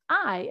my,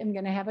 I am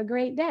going to have a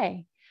great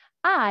day.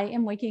 I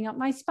am waking up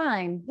my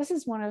spine. This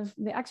is one of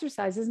the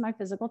exercises my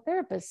physical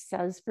therapist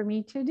says for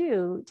me to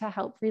do to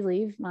help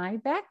relieve my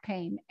back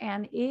pain.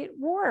 And it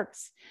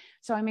works.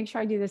 So I make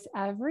sure I do this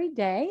every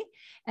day.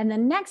 And the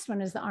next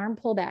one is the arm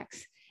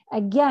pullbacks.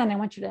 Again, I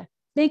want you to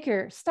make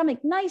your stomach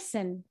nice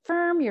and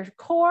firm, your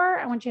core.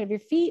 I want you to have your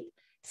feet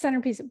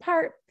centerpiece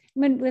apart,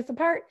 width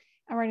apart.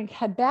 And we're going to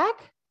head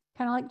back,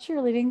 kind of like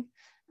cheerleading.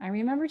 I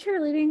remember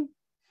cheerleading.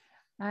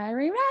 I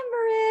remember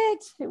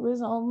it. It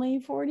was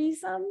only 40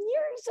 some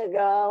years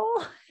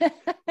ago.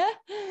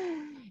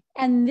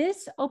 And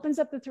this opens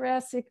up the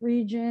thoracic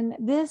region.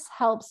 This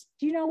helps.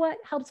 Do you know what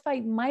helps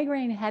fight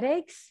migraine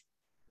headaches?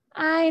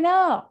 I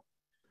know.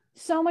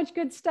 So much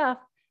good stuff.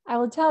 I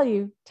will tell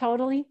you,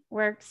 totally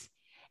works.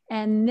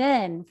 And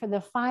then for the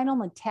final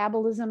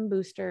metabolism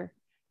booster,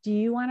 do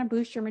you want to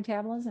boost your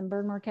metabolism,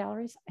 burn more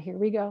calories? Here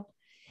we go.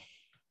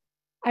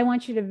 I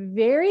want you to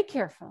very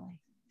carefully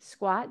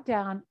squat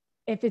down.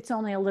 If it's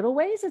only a little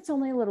ways, it's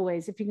only a little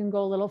ways. If you can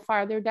go a little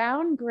farther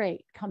down,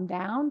 great. Come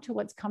down to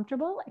what's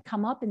comfortable.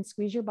 Come up and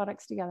squeeze your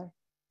buttocks together.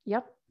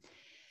 Yep.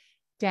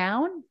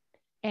 Down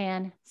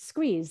and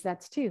squeeze.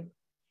 That's 2.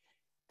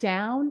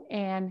 Down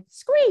and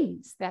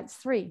squeeze. That's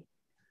 3.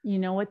 You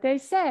know what they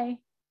say,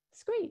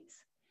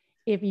 squeeze.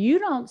 If you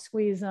don't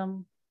squeeze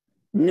them,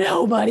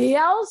 nobody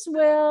else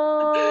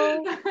will.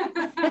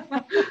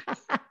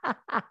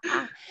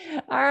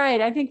 All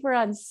right. I think we're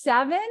on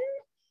 7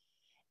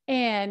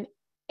 and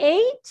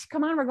 8.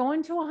 Come on, we're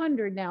going to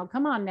 100 now.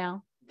 Come on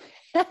now.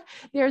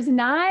 There's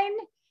 9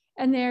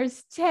 and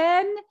there's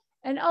 10.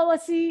 And oh,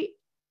 let's see,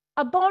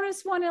 a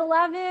bonus one,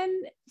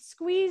 11.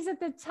 Squeeze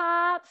at the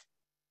top.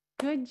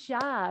 Good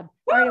job.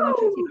 All right, I want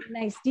you to take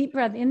a nice deep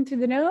breath in through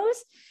the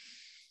nose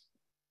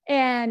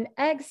and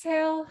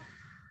exhale.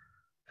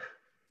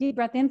 Deep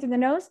breath in through the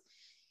nose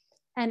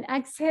and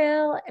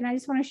exhale. And I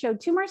just want to show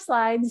 2 more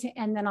slides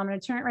and then I'm going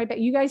to turn it right back.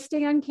 You guys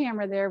stay on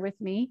camera there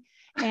with me.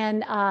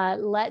 And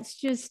let's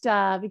just,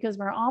 because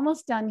we're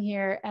almost done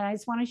here. And I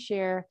just want to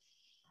share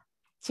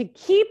to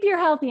keep your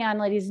healthy on,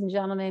 ladies and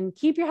gentlemen,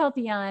 keep your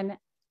healthy on.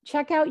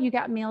 Check out You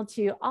Got Mail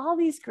Too. All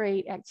these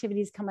great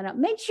activities coming up.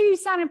 Make sure you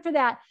sign up for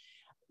that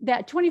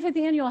 25th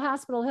annual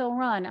Hospital Hill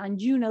Run on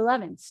June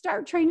 11th.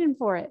 Start training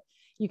for it.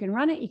 You can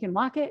run it. You can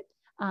walk it.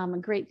 A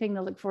great thing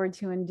to look forward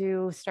to and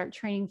do. Start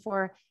training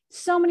for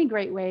so many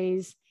great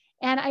ways.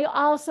 And I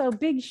also,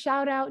 big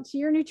shout out to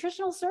your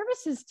nutritional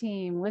services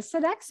team with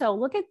Sodexo.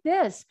 Look at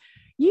this.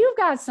 You've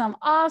got some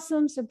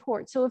awesome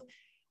support. So if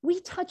we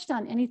touched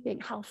on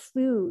anything, how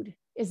food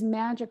is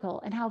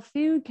magical and how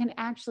food can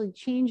actually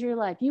change your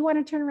life. You want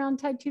to turn around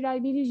type 2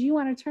 diabetes. You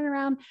want to turn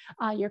around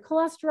your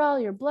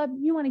cholesterol, your blood.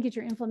 You want to get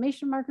your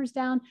inflammation markers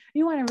down.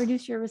 You want to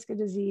reduce your risk of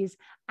disease.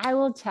 I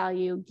will tell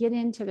you, get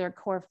into their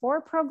Core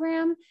 4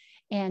 program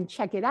and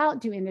check it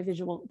out. Do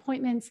individual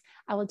appointments.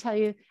 I will tell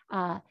you,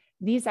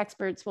 these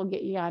experts will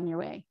get you on your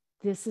way.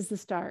 This is the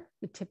start,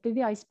 the tip of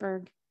the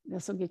iceberg.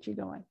 This will get you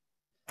going.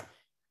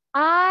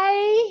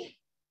 I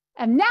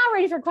am now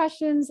ready for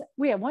questions.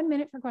 We have 1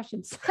 minute for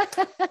questions.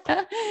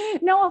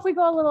 No, if we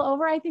go a little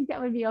over, I think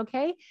that would be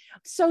okay.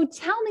 So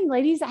tell me,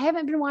 ladies, I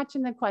haven't been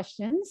watching the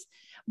questions,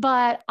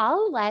 but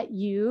I'll let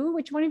you,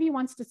 which one of you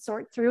wants to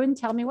sort through and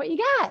tell me what you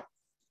got?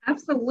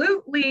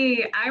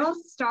 Absolutely. I will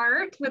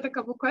start with a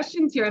couple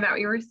questions here that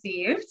we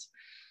received.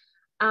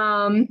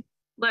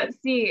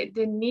 Let's see.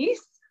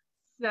 Denise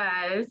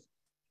says,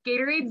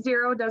 Gatorade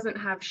Zero doesn't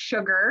have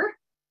sugar,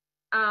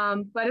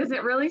 but is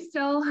it really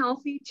still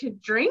healthy to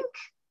drink?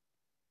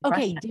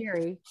 Okay,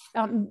 dairy,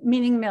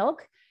 meaning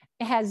milk.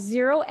 It has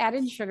 0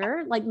 added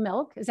sugar, like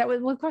milk. Is that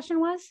what the question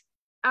was?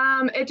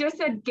 It just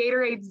said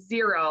Gatorade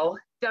Zero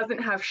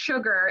doesn't have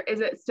sugar.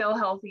 Is it still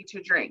healthy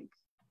to drink?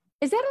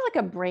 Is that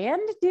like a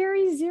brand,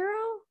 Dairy Zero?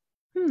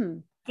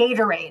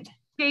 Gatorade.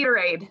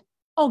 Gatorade.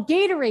 Oh,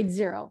 Gatorade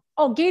Zero.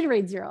 Oh,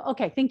 Gatorade Zero.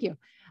 Okay, thank you.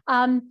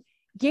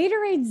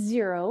 Gatorade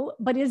Zero,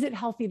 but is it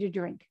healthy to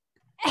drink?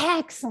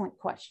 Excellent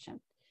question.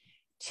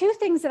 Two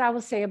things that I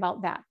will say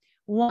about that.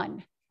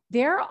 One,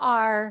 there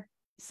are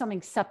some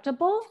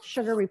acceptable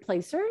sugar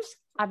replacers.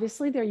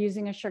 Obviously, they're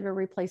using a sugar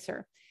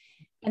replacer.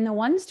 And the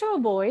ones to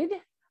avoid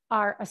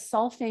are a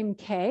sulfame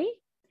K,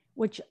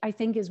 which I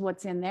think is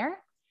what's in there,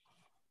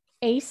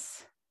 a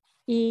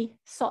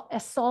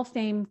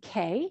sulfame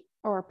K,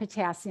 or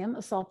potassium, a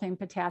sulfame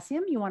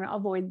potassium. You want to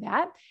avoid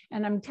that.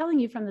 And I'm telling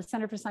you from the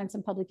Center for Science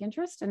and Public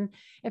Interest. And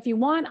if you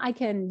want, I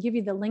can give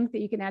you the link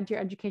that you can add to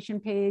your education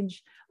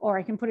page, or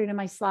I can put it in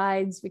my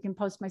slides. We can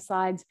post my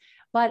slides.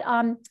 But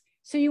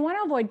so you want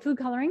to avoid food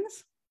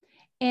colorings,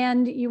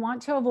 and you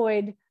want to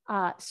avoid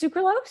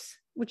sucralose,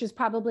 which is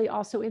probably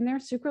also in there.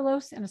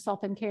 Sucralose and a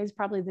sulfame K is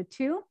probably the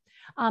two.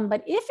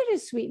 But if it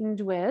is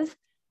sweetened with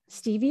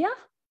stevia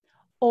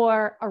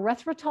or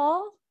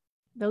erythritol,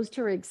 those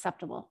two are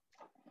acceptable.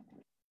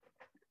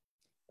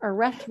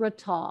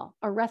 Erythritol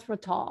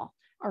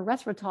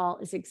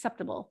is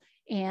acceptable,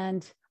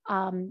 and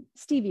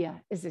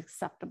stevia is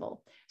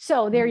acceptable.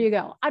 So there you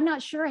go. I'm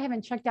not sure, I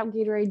haven't checked out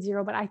Gatorade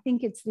Zero, but I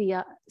think it's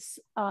the,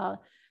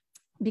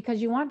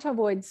 because you want to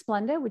avoid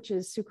Splenda, which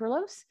is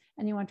sucralose,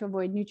 and you want to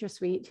avoid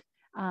NutraSweet,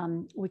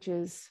 which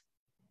is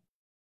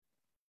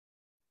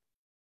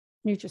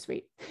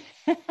NutraSweet.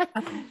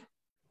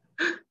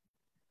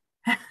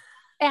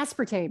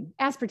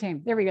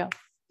 Aspartame, there we go.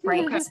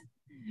 Right. Okay.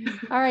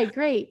 All right,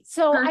 great.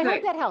 So Perfect. I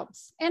hope that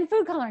helps. And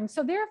food coloring.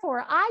 So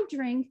therefore I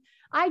drink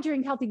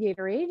healthy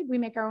Gatorade. We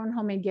make our own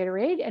homemade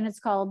Gatorade, and it's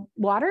called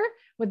water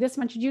with this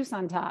much juice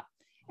on top.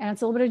 And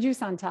it's a little bit of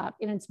juice on top,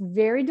 and it's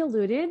very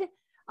diluted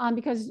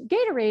because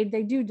Gatorade,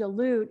 they do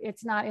dilute.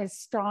 It's not as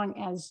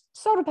strong as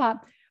soda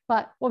pop,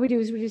 but what we do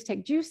is we just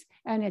take juice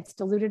and it's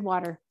diluted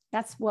water.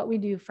 That's what we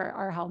do for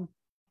our home.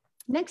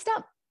 Next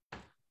up.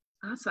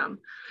 Awesome.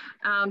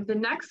 The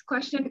next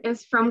question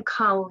is from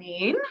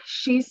Colleen.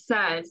 She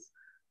says,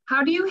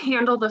 how do you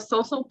handle the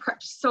social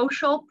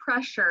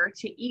pressure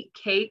to eat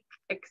cake,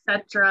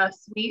 etc.,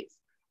 sweets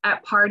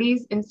at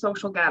parties and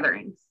social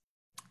gatherings?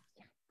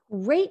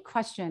 Great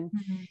question.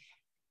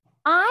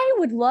 I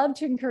would love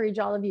to encourage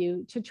all of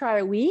you to try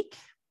a week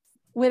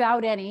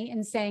without any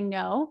and saying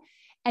no.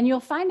 And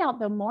you'll find out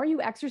the more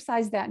you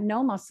exercise that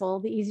no muscle,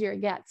 the easier it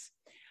gets.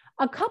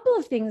 A couple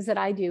of things that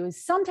I do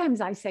is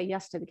sometimes I say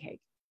yes to the cake.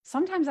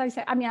 Sometimes I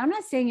say, I mean, I'm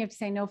not saying you have to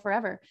say no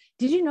forever.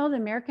 Did you know the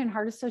American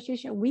Heart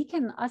Association,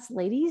 us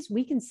ladies,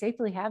 we can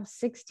safely have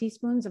 6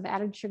 teaspoons of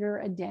added sugar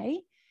a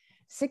day.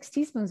 6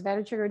 teaspoons of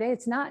added sugar a day.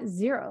 It's not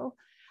 0.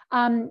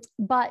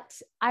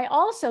 But I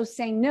also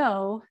say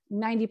no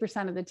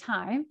 90% of the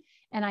time.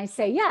 And I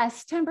say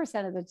yes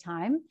 10% of the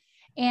time.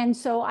 And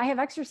so I have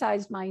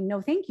exercised my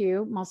no thank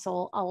you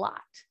muscle a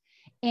lot.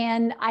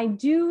 And I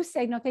do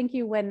say no thank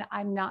you when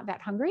I'm not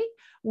that hungry,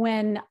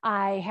 when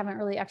I haven't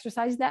really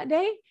exercised that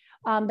day.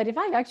 But if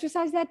I've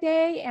exercised that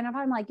day, and if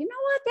I'm like, you know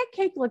what, that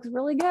cake looks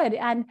really good,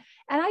 and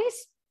I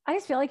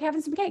just feel like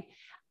having some cake.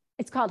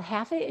 It's called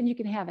half it and you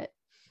can have it.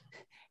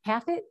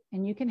 Half it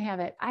and you can have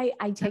it.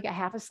 I take a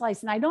half a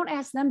slice, and I don't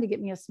ask them to get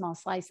me a small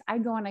slice. I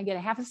go and I get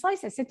a half a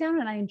slice. I sit down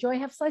and I enjoy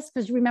half a slice,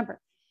 because remember,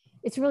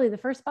 it's really the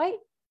first bite,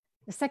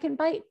 the second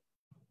bite,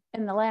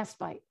 and the last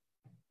bite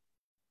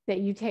that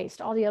you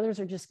taste. All the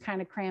others are just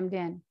kind of crammed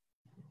in.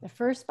 The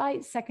first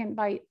bite, second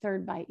bite,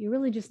 third bite. You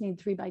really just need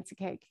 3 bites of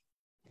cake.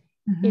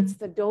 It's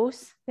the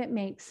dose that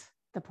makes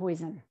the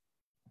poison.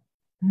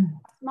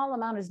 Small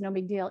amount is no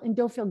big deal, and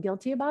don't feel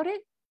guilty about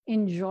it.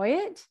 Enjoy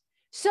it.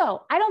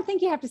 So I don't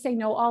think you have to say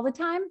no all the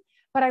time,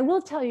 but I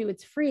will tell you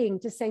it's freeing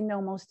to say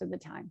no most of the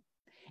time.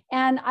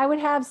 And I would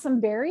have some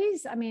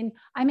berries. I mean,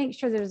 I make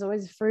sure there's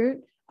always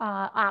fruit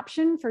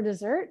option for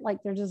dessert,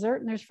 like there's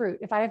dessert and there's fruit.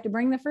 If I have to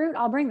bring the fruit,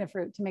 I'll bring the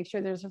fruit to make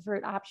sure there's a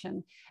fruit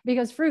option,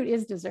 because fruit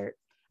is dessert.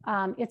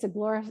 It's a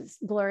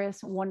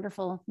glorious,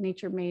 wonderful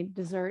nature-made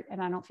dessert,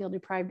 and I don't feel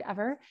deprived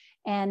ever.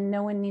 And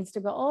no one needs to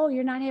go, oh,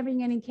 you're not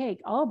having any cake.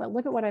 Oh, but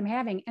look at what I'm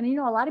having. And you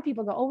know, a lot of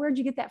people go, oh, where'd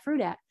you get that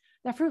fruit at?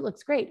 That fruit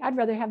looks great. I'd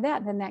rather have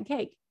that than that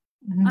cake.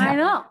 I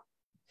know.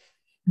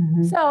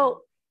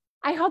 So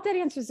I hope that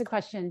answers the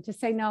question. To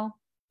say no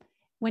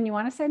when you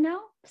want to say no,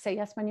 say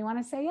yes when you want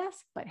to say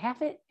yes, but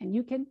half it and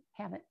you can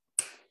have it.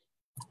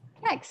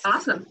 Next.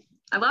 Awesome.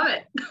 I love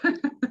it.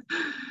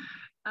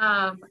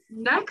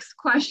 Next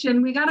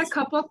question, we got a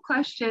couple of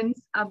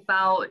questions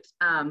about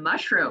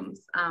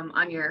mushrooms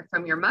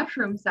from your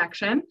mushroom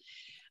section.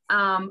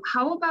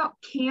 How about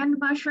canned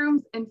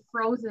mushrooms and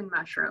frozen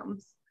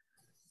mushrooms?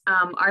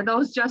 Are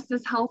those just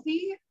as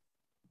healthy?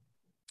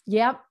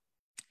 Yep.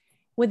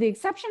 With the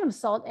exception of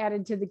salt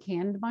added to the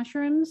canned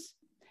mushrooms,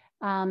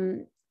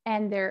 and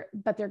they're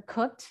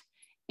cooked.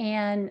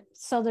 And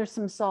so there's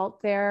some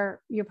salt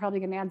there. You're probably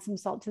going to add some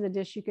salt to the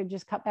dish. You could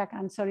just cut back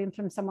on sodium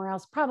from somewhere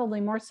else, probably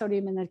more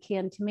sodium in the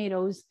canned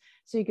tomatoes.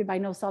 So you could buy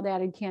no salt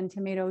added canned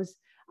tomatoes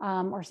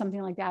or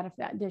something like that if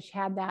that dish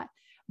had that.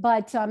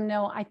 But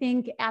no, I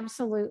think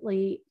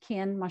absolutely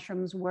canned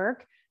mushrooms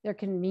work. They're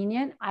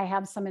convenient. I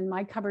have some in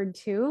my cupboard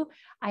too.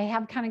 I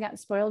have kind of gotten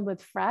spoiled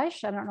with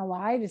fresh. I don't know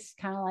why, I just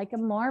kind of like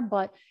them more,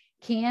 but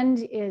canned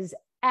is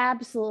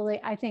absolutely,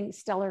 I think,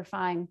 stellar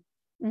fine.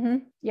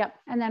 Yep.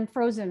 And then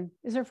frozen.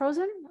 Is there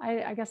frozen?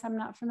 I guess I'm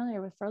not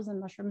familiar with frozen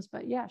mushrooms,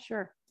 but yeah,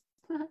 sure.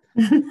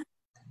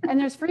 And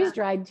there's freeze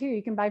dried too.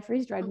 You can buy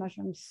freeze dried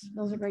mushrooms.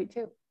 Those are great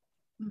too.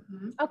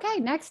 Okay,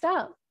 next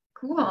up.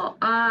 Cool.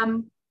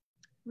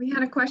 We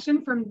had a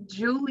question from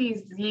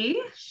Julie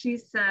Z. She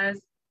says,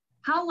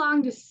 how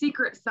long does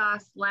secret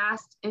sauce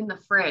last in the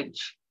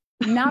fridge?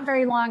 Not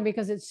very long,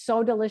 because it's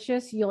so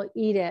delicious, you'll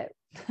eat it.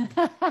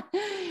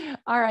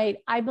 All right.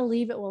 I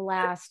believe it will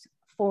last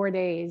 4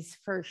 days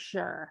for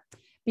sure,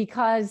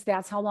 because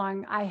that's how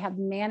long I have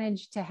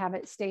managed to have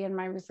it stay in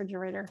my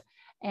refrigerator.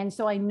 And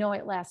so I know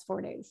it lasts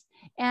 4 days.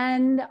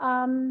 And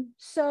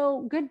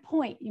so good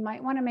point. You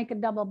might want to make a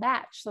double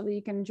batch so that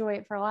you can enjoy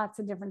it for lots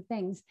of different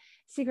things.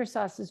 Secret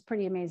sauce is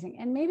pretty amazing.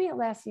 And maybe it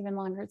lasts even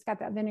longer. It's got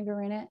that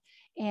vinegar in it,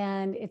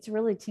 and it's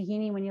really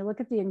tahini. When you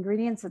look at the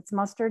ingredients, it's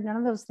mustard. None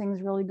of those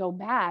things really go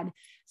bad.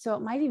 So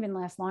it might even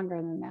last longer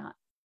than that.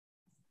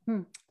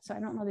 So I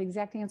don't know the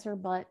exact answer,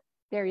 but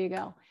there you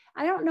go.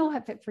 I don't know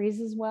if it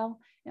freezes well.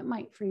 It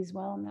might freeze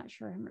well. I'm not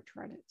sure. I haven't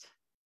tried it.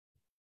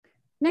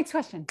 Next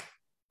question.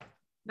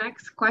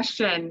 Next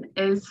question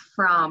is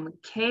from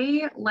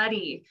Kay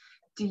Letty.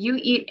 Do you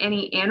eat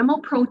any animal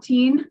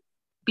protein,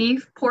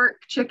 beef,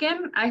 pork,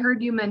 chicken? I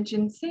heard you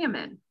mention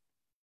salmon.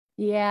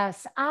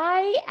 Yes,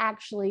 I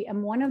actually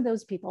am one of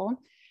those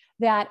people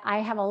that I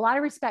have a lot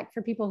of respect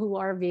for people who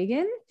are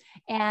vegan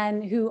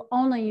and who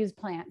only use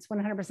plants,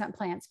 100%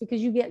 plants,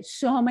 because you get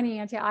so many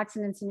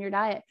antioxidants in your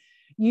diet.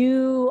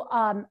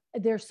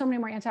 There's so many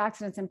more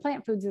antioxidants in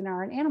plant foods than there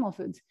are in animal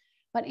foods.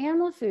 But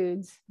animal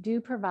foods do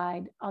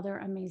provide other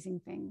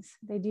amazing things.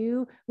 They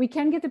do. We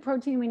can get the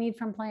protein we need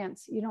from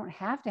plants. You don't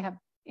have to have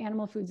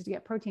animal foods to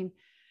get protein.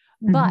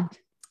 But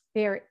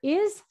there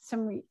is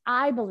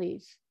I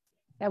believe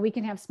that we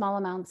can have small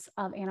amounts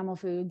of animal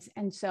foods.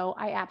 And so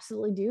I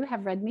absolutely do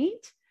have red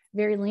meat,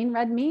 very lean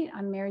red meat.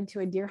 I'm married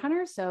to a deer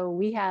hunter. So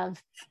we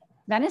have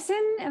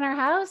venison in our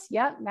house.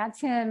 Yep,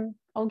 that's him.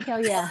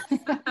 Okay, yeah.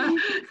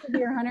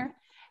 Deer hunter.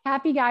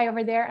 Happy guy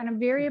over there. And I'm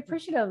very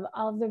appreciative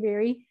of the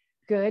very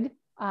good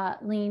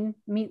lean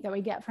meat that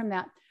we get from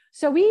that.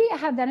 So we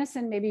have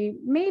venison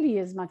maybe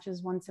as much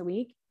as once a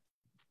week.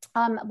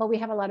 But we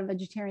have a lot of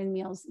vegetarian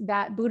meals.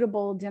 That Buddha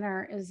bowl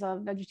dinner is a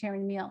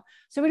vegetarian meal.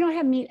 So we don't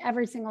have meat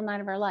every single night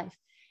of our life.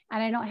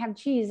 And I don't have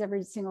cheese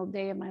every single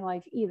day of my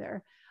life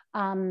either.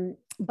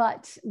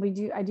 But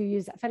I do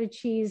use that feta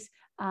cheese,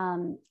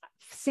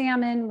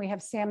 salmon. We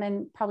have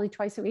salmon probably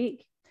twice a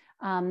week.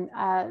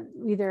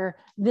 Either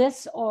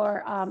this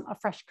or a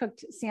fresh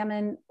cooked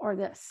salmon or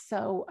this.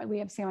 So we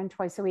have salmon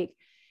twice a week.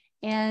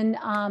 And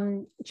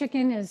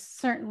chicken is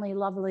certainly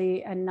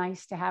lovely and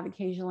nice to have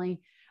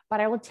occasionally. But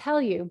I will tell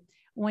you,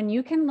 when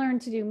you can learn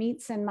to do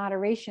meats in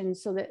moderation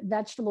so that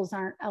vegetables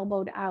aren't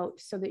elbowed out,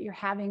 so that you're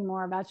having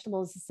more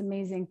vegetables, it's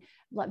amazing.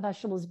 Let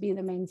vegetables be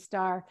the main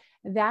star.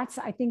 That's,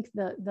 I think,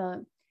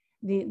 the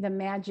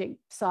magic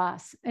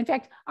sauce. In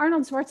fact,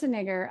 Arnold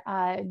Schwarzenegger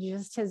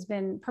just has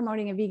been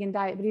promoting a vegan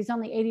diet, but he's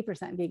only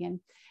 80%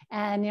 vegan.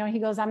 And, he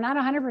goes, I'm not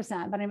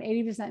 100%, but I'm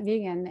 80%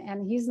 vegan.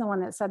 And he's the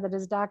one that said that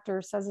his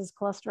doctor says his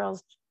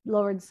cholesterol's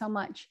lowered so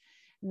much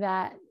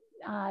that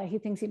he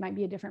thinks he might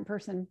be a different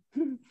person.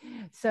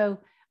 So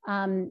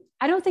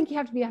I don't think you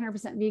have to be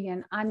 100%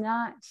 vegan. I'm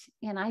not.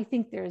 And I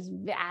think there's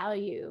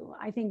value.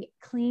 I think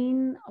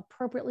clean,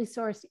 appropriately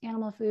sourced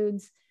animal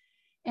foods,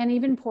 and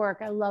even pork.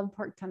 I love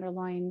pork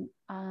tenderloin.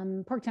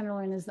 Pork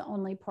tenderloin is the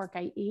only pork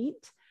I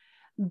eat,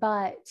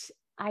 but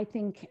I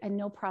think, and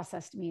no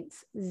processed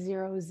meats,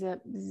 zero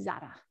zip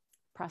zada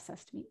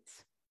processed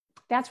meats.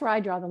 That's where I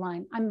draw the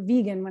line. I'm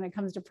vegan when it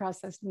comes to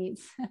processed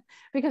meats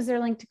because they're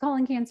linked to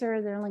colon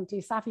cancer, they're linked to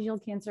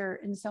esophageal cancer,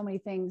 and so many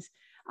things.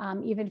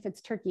 Even if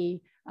it's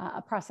turkey,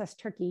 a processed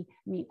turkey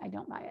meat, I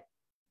don't buy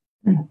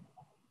it.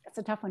 That's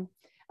a tough one.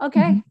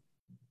 Okay.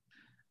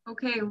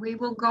 Okay, we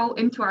will go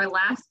into our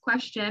last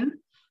question.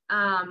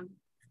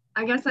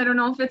 I guess I don't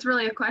know if it's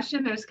really a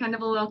question. There's kind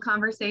of a little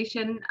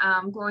conversation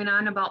going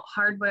on about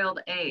hard-boiled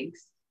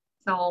eggs.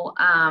 So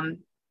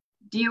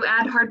do you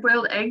add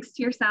hard-boiled eggs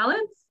to your salads?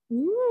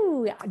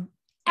 Ooh,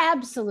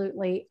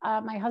 absolutely.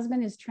 My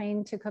husband is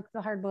trained to cook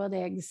the hard-boiled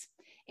eggs,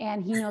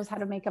 and he knows how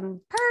to make them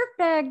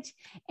perfect.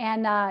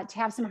 And to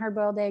have some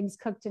hard-boiled eggs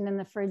cooked and in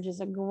the fridge is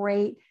a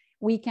great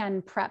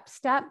weekend prep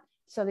step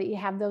so that you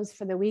have those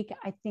for the week.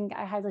 I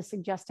highly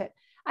suggest it.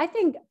 I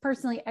think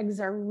personally, eggs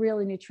are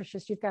really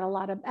nutritious. You've got a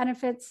lot of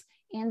benefits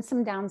and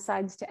some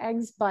downsides to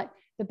eggs, but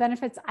the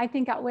benefits I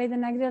think outweigh the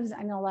negatives.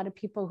 I know a lot of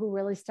people who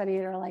really study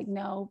it are like,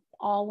 no,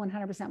 all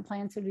 100%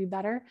 plants would be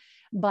better.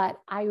 But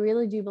I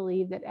really do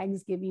believe that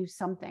eggs give you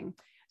something.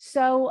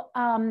 So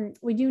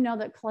we do know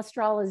that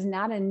cholesterol is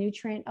not a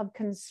nutrient of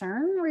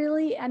concern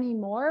really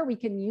anymore. We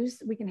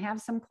can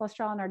have some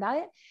cholesterol in our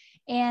diet.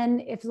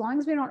 And as long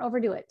as we don't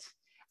overdo it,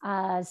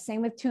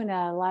 same with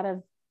tuna, a lot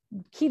of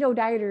keto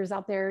dieters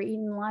out there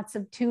eating lots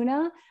of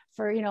tuna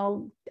for,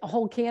 a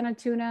whole can of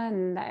tuna,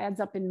 and that adds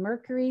up in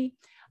mercury.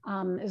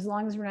 As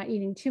long as we're not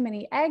eating too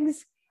many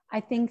eggs,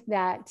 I think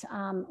that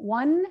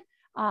one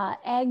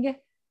egg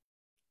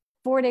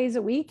 4 days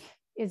a week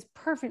is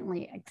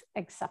perfectly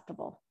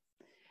acceptable.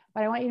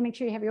 but I want you to make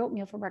sure you have your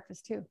oatmeal for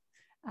breakfast too.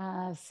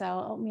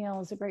 So oatmeal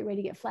is a great way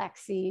to get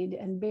flaxseed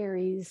and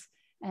berries.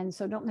 And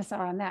so don't miss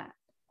out on that.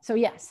 So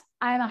yes,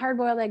 I'm a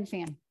hard-boiled egg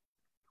fan.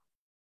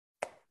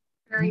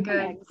 Very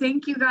good.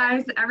 Thank you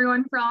guys,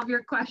 everyone, for all of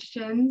your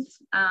questions.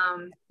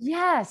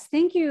 Yes,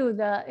 thank you.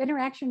 The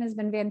interaction has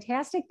been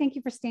fantastic. Thank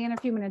you for staying a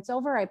few minutes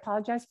over. I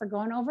apologize for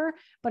going over,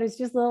 but it's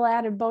just a little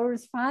added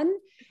bonus fun.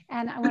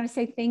 And I want to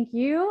say thank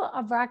you,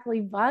 a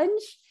broccoli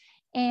bunch.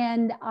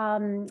 And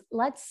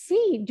let's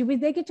see,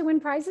 they get to win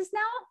prizes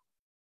now?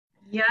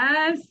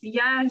 Yes.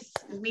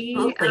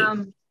 We,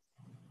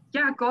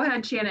 yeah, go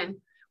ahead,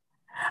 Shannon.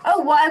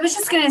 Oh, well, I was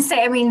just going to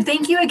say, I mean,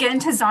 thank you again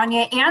to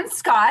Zonya and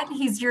Scott.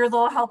 He's your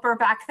little helper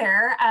back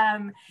there.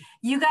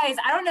 You guys,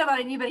 I don't know about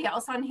anybody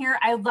else on here.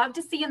 I'd love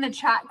to see in the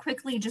chat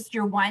quickly just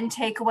your one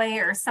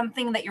takeaway or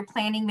something that you're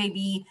planning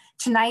maybe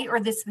tonight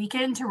or this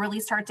weekend to really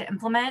start to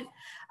implement.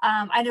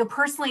 I know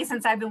personally,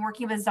 since I've been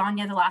working with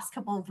Zonya the last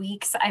couple of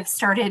weeks,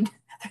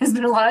 there's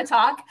been a lot of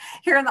talk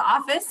here in the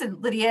office,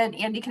 and Lydia and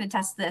Andy can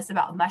attest to this,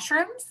 about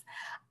mushrooms.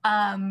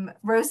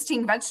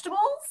 Roasting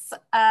vegetables.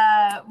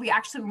 We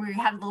had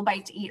a little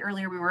bite to eat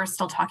earlier. We were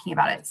still talking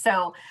about it.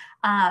 So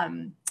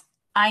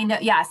I know,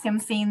 yeah,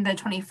 Sam's seen the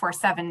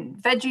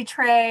 24/7 veggie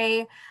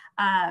tray.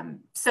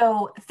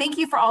 So thank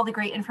you for all the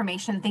great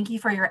information. Thank you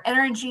for your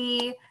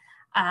energy.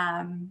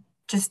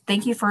 Just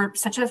thank you for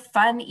such a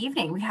fun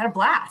evening. We had a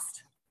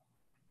blast.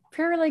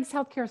 Prairie Lakes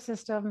Healthcare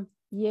System,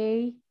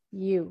 yay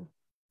you.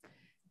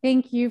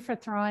 Thank you for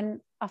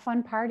throwing a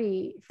fun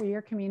party for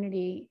your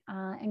community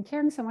and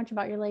caring so much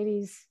about your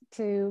ladies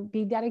to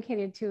be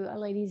dedicated to a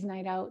ladies'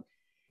 night out.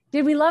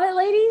 Did we love it,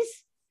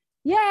 ladies?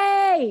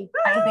 Yay!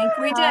 I think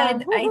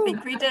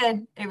we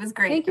did. It was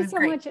great. Thank you so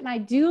much. And I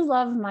do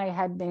love my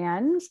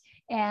headband,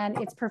 and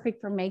it's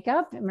perfect for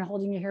makeup. I'm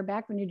holding your hair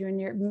back when you're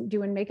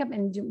doing makeup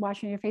and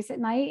washing your face at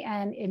night,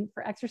 and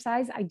for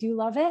exercise. I do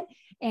love it.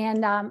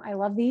 And I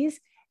love these.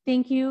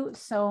 Thank you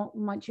so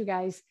much, you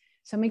guys.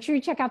 So make sure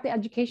you check out the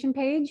education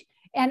page.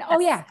 And oh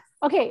yeah.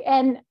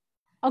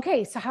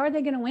 Okay. So how are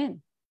they going to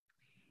win?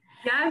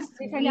 Yes,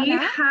 we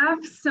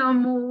have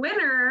some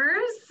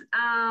winners.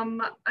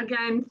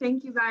 Again,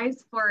 thank you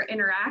guys for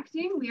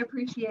interacting. We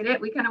appreciate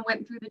it. We kind of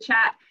went through the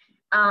chat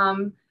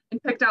and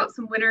picked out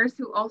some winners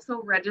who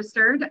also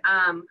registered.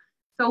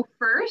 So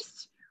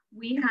first,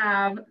 we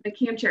have the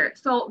camp chair.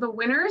 So the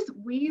winners,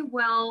 we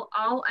will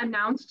all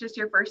announce just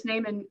your first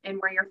name and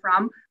where you're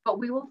from, but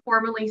we will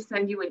formally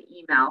send you an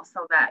email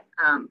so that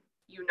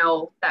you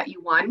know that you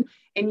won,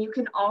 and you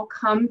can all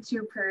come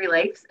to Prairie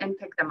Lakes and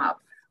pick them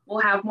up. We'll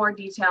have more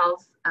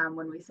details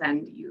when we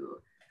send you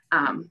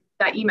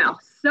that email.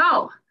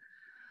 So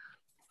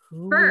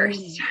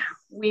first,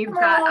 we've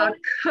got a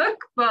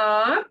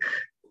cookbook.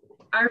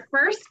 Our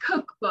first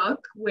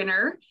cookbook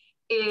winner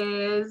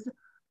is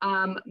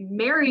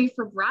Mary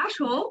from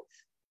Rochelle.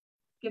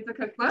 Gets a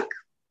cookbook.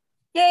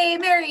 Yay,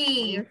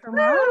 Mary!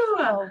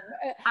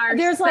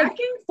 There's second... like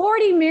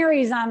 40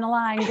 Marys on the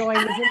line going,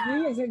 is it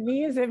me? Is it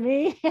me? Is it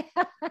me?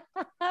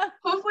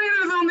 Hopefully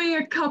there's only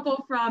a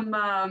couple from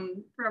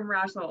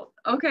Rochelle.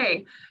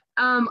 Okay,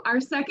 our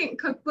second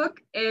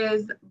cookbook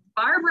is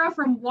Barbara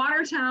from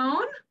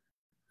Watertown.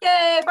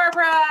 Yay,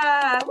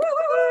 Barbara!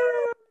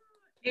 Woo-hoo!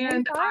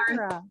 And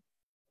our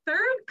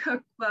third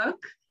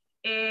cookbook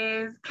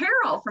is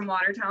Carol from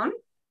Watertown.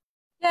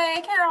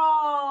 Yay,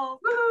 Carol!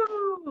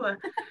 Woo!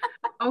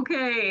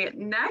 Okay,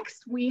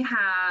 next we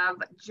have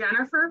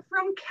Jennifer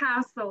from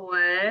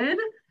Castlewood.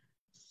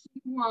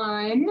 She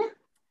won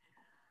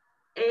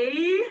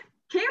a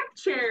camp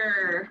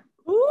chair.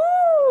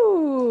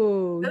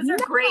 Ooh! Those are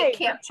great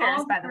camp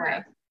chairs, by the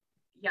way.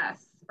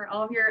 Yes, for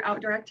all of your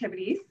outdoor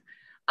activities.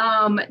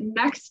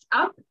 Next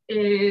up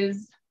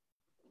is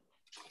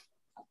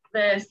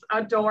this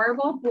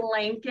adorable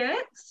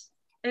blanket.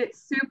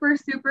 It's super,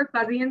 super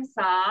fuzzy and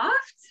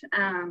soft,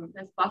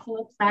 this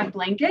buffalo plaid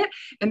blanket,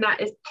 and that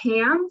is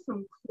Pam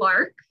from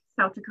Clark,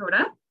 South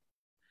Dakota.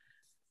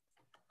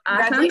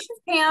 Awesome. Congratulations,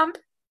 Pam.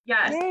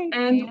 Yes, Yay,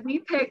 and Pam. we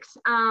picked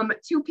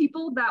 2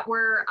 people that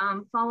were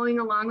following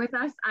along with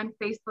us on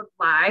Facebook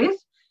Live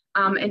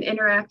and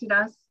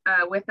interacted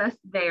with us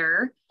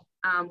there.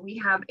 We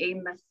have a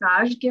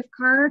massage gift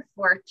card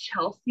for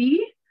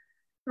Chelsea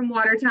from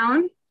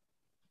Watertown.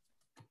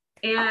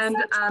 And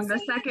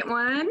the second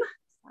one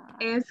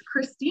is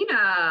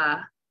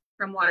Christina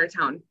from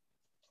Watertown.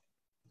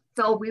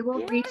 So we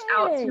will reach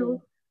out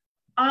to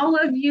all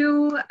of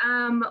you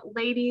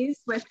ladies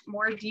with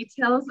more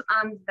details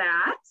on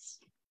that.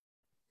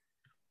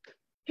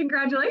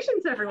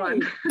 Congratulations,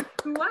 everyone.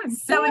 Who won?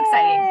 So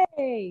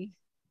exciting.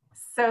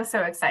 So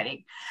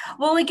exciting.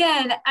 Well,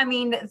 again, I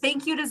mean,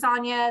 thank you to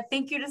Zonya,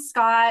 thank you to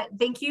Scott,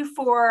 thank you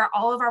for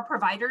all of our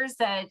providers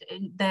that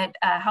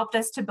helped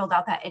us to build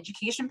out that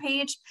education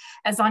page.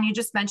 As Zonya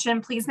just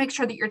mentioned, please make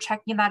sure that you're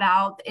checking that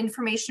out. The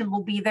information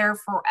will be there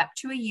for up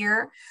to a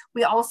year.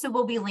 We also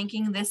will be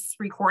linking this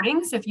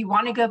recording. So if you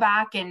want to go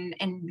back and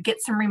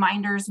get some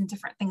reminders and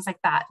different things like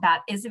that,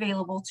 that is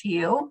available to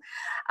you.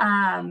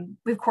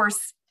 We, of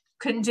course,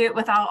 couldn't do it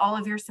without all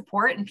of your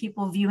support and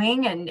people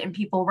viewing and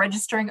people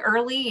registering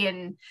early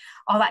and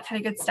all that kind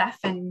of good stuff.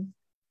 And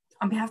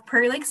on behalf of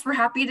Prairie Lakes, we're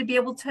happy to be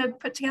able to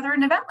put together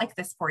an event like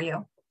this for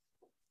you.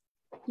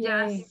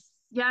 Yes.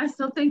 Yeah,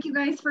 so thank you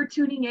guys for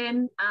tuning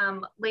in.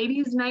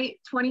 Ladies Night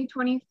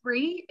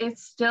 2023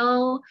 is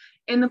still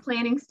in the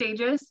planning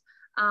stages.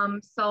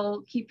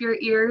 So keep your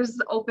ears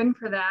open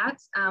for that.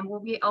 We'll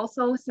be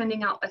also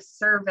sending out a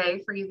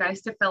survey for you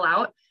guys to fill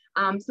out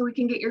so we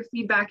can get your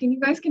feedback and you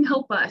guys can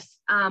help us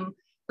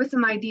with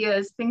some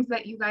ideas, things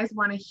that you guys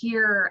want to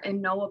hear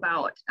and know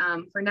about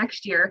for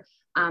next year.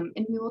 And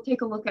we will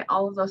take a look at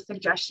all of those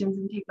suggestions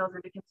and take those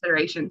into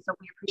consideration. So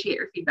we appreciate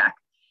your feedback.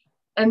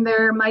 And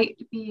there might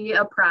be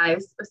a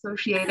prize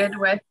associated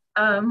with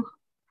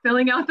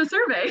filling out the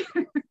survey.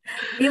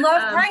 We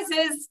love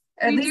prizes,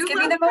 at least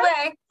giving them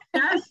away.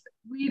 Yes,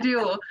 we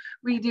do.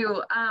 We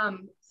do.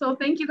 So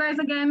thank you guys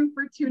again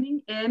for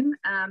tuning in.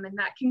 And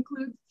that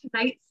concludes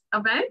tonight's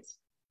event.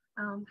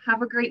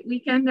 Have a great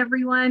weekend,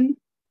 everyone.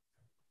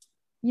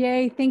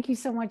 Yay. Thank you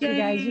so much, you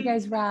guys. You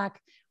guys rock.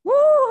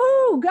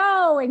 Woohoo!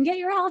 Go and get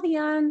your healthy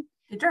on.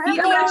 Get your Eat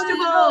your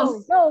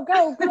vegetables. Go,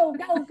 go, go,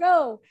 go,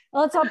 go.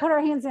 Let's all put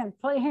our hands in.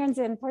 Put your hands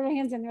in. Put your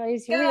hands in,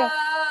 ladies. Here we go.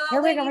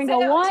 Here we go. We go.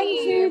 1,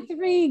 2,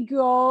 3. Go.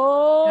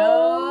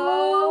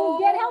 Go.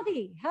 Get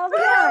healthy. Healthy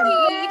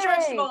on. Eat your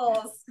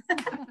vegetables.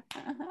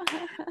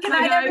 Good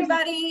night,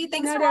 everybody.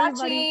 Thanks for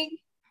watching.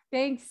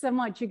 Thanks so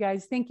much, you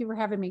guys. Thank you for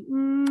having me.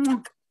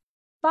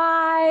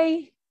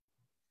 Bye.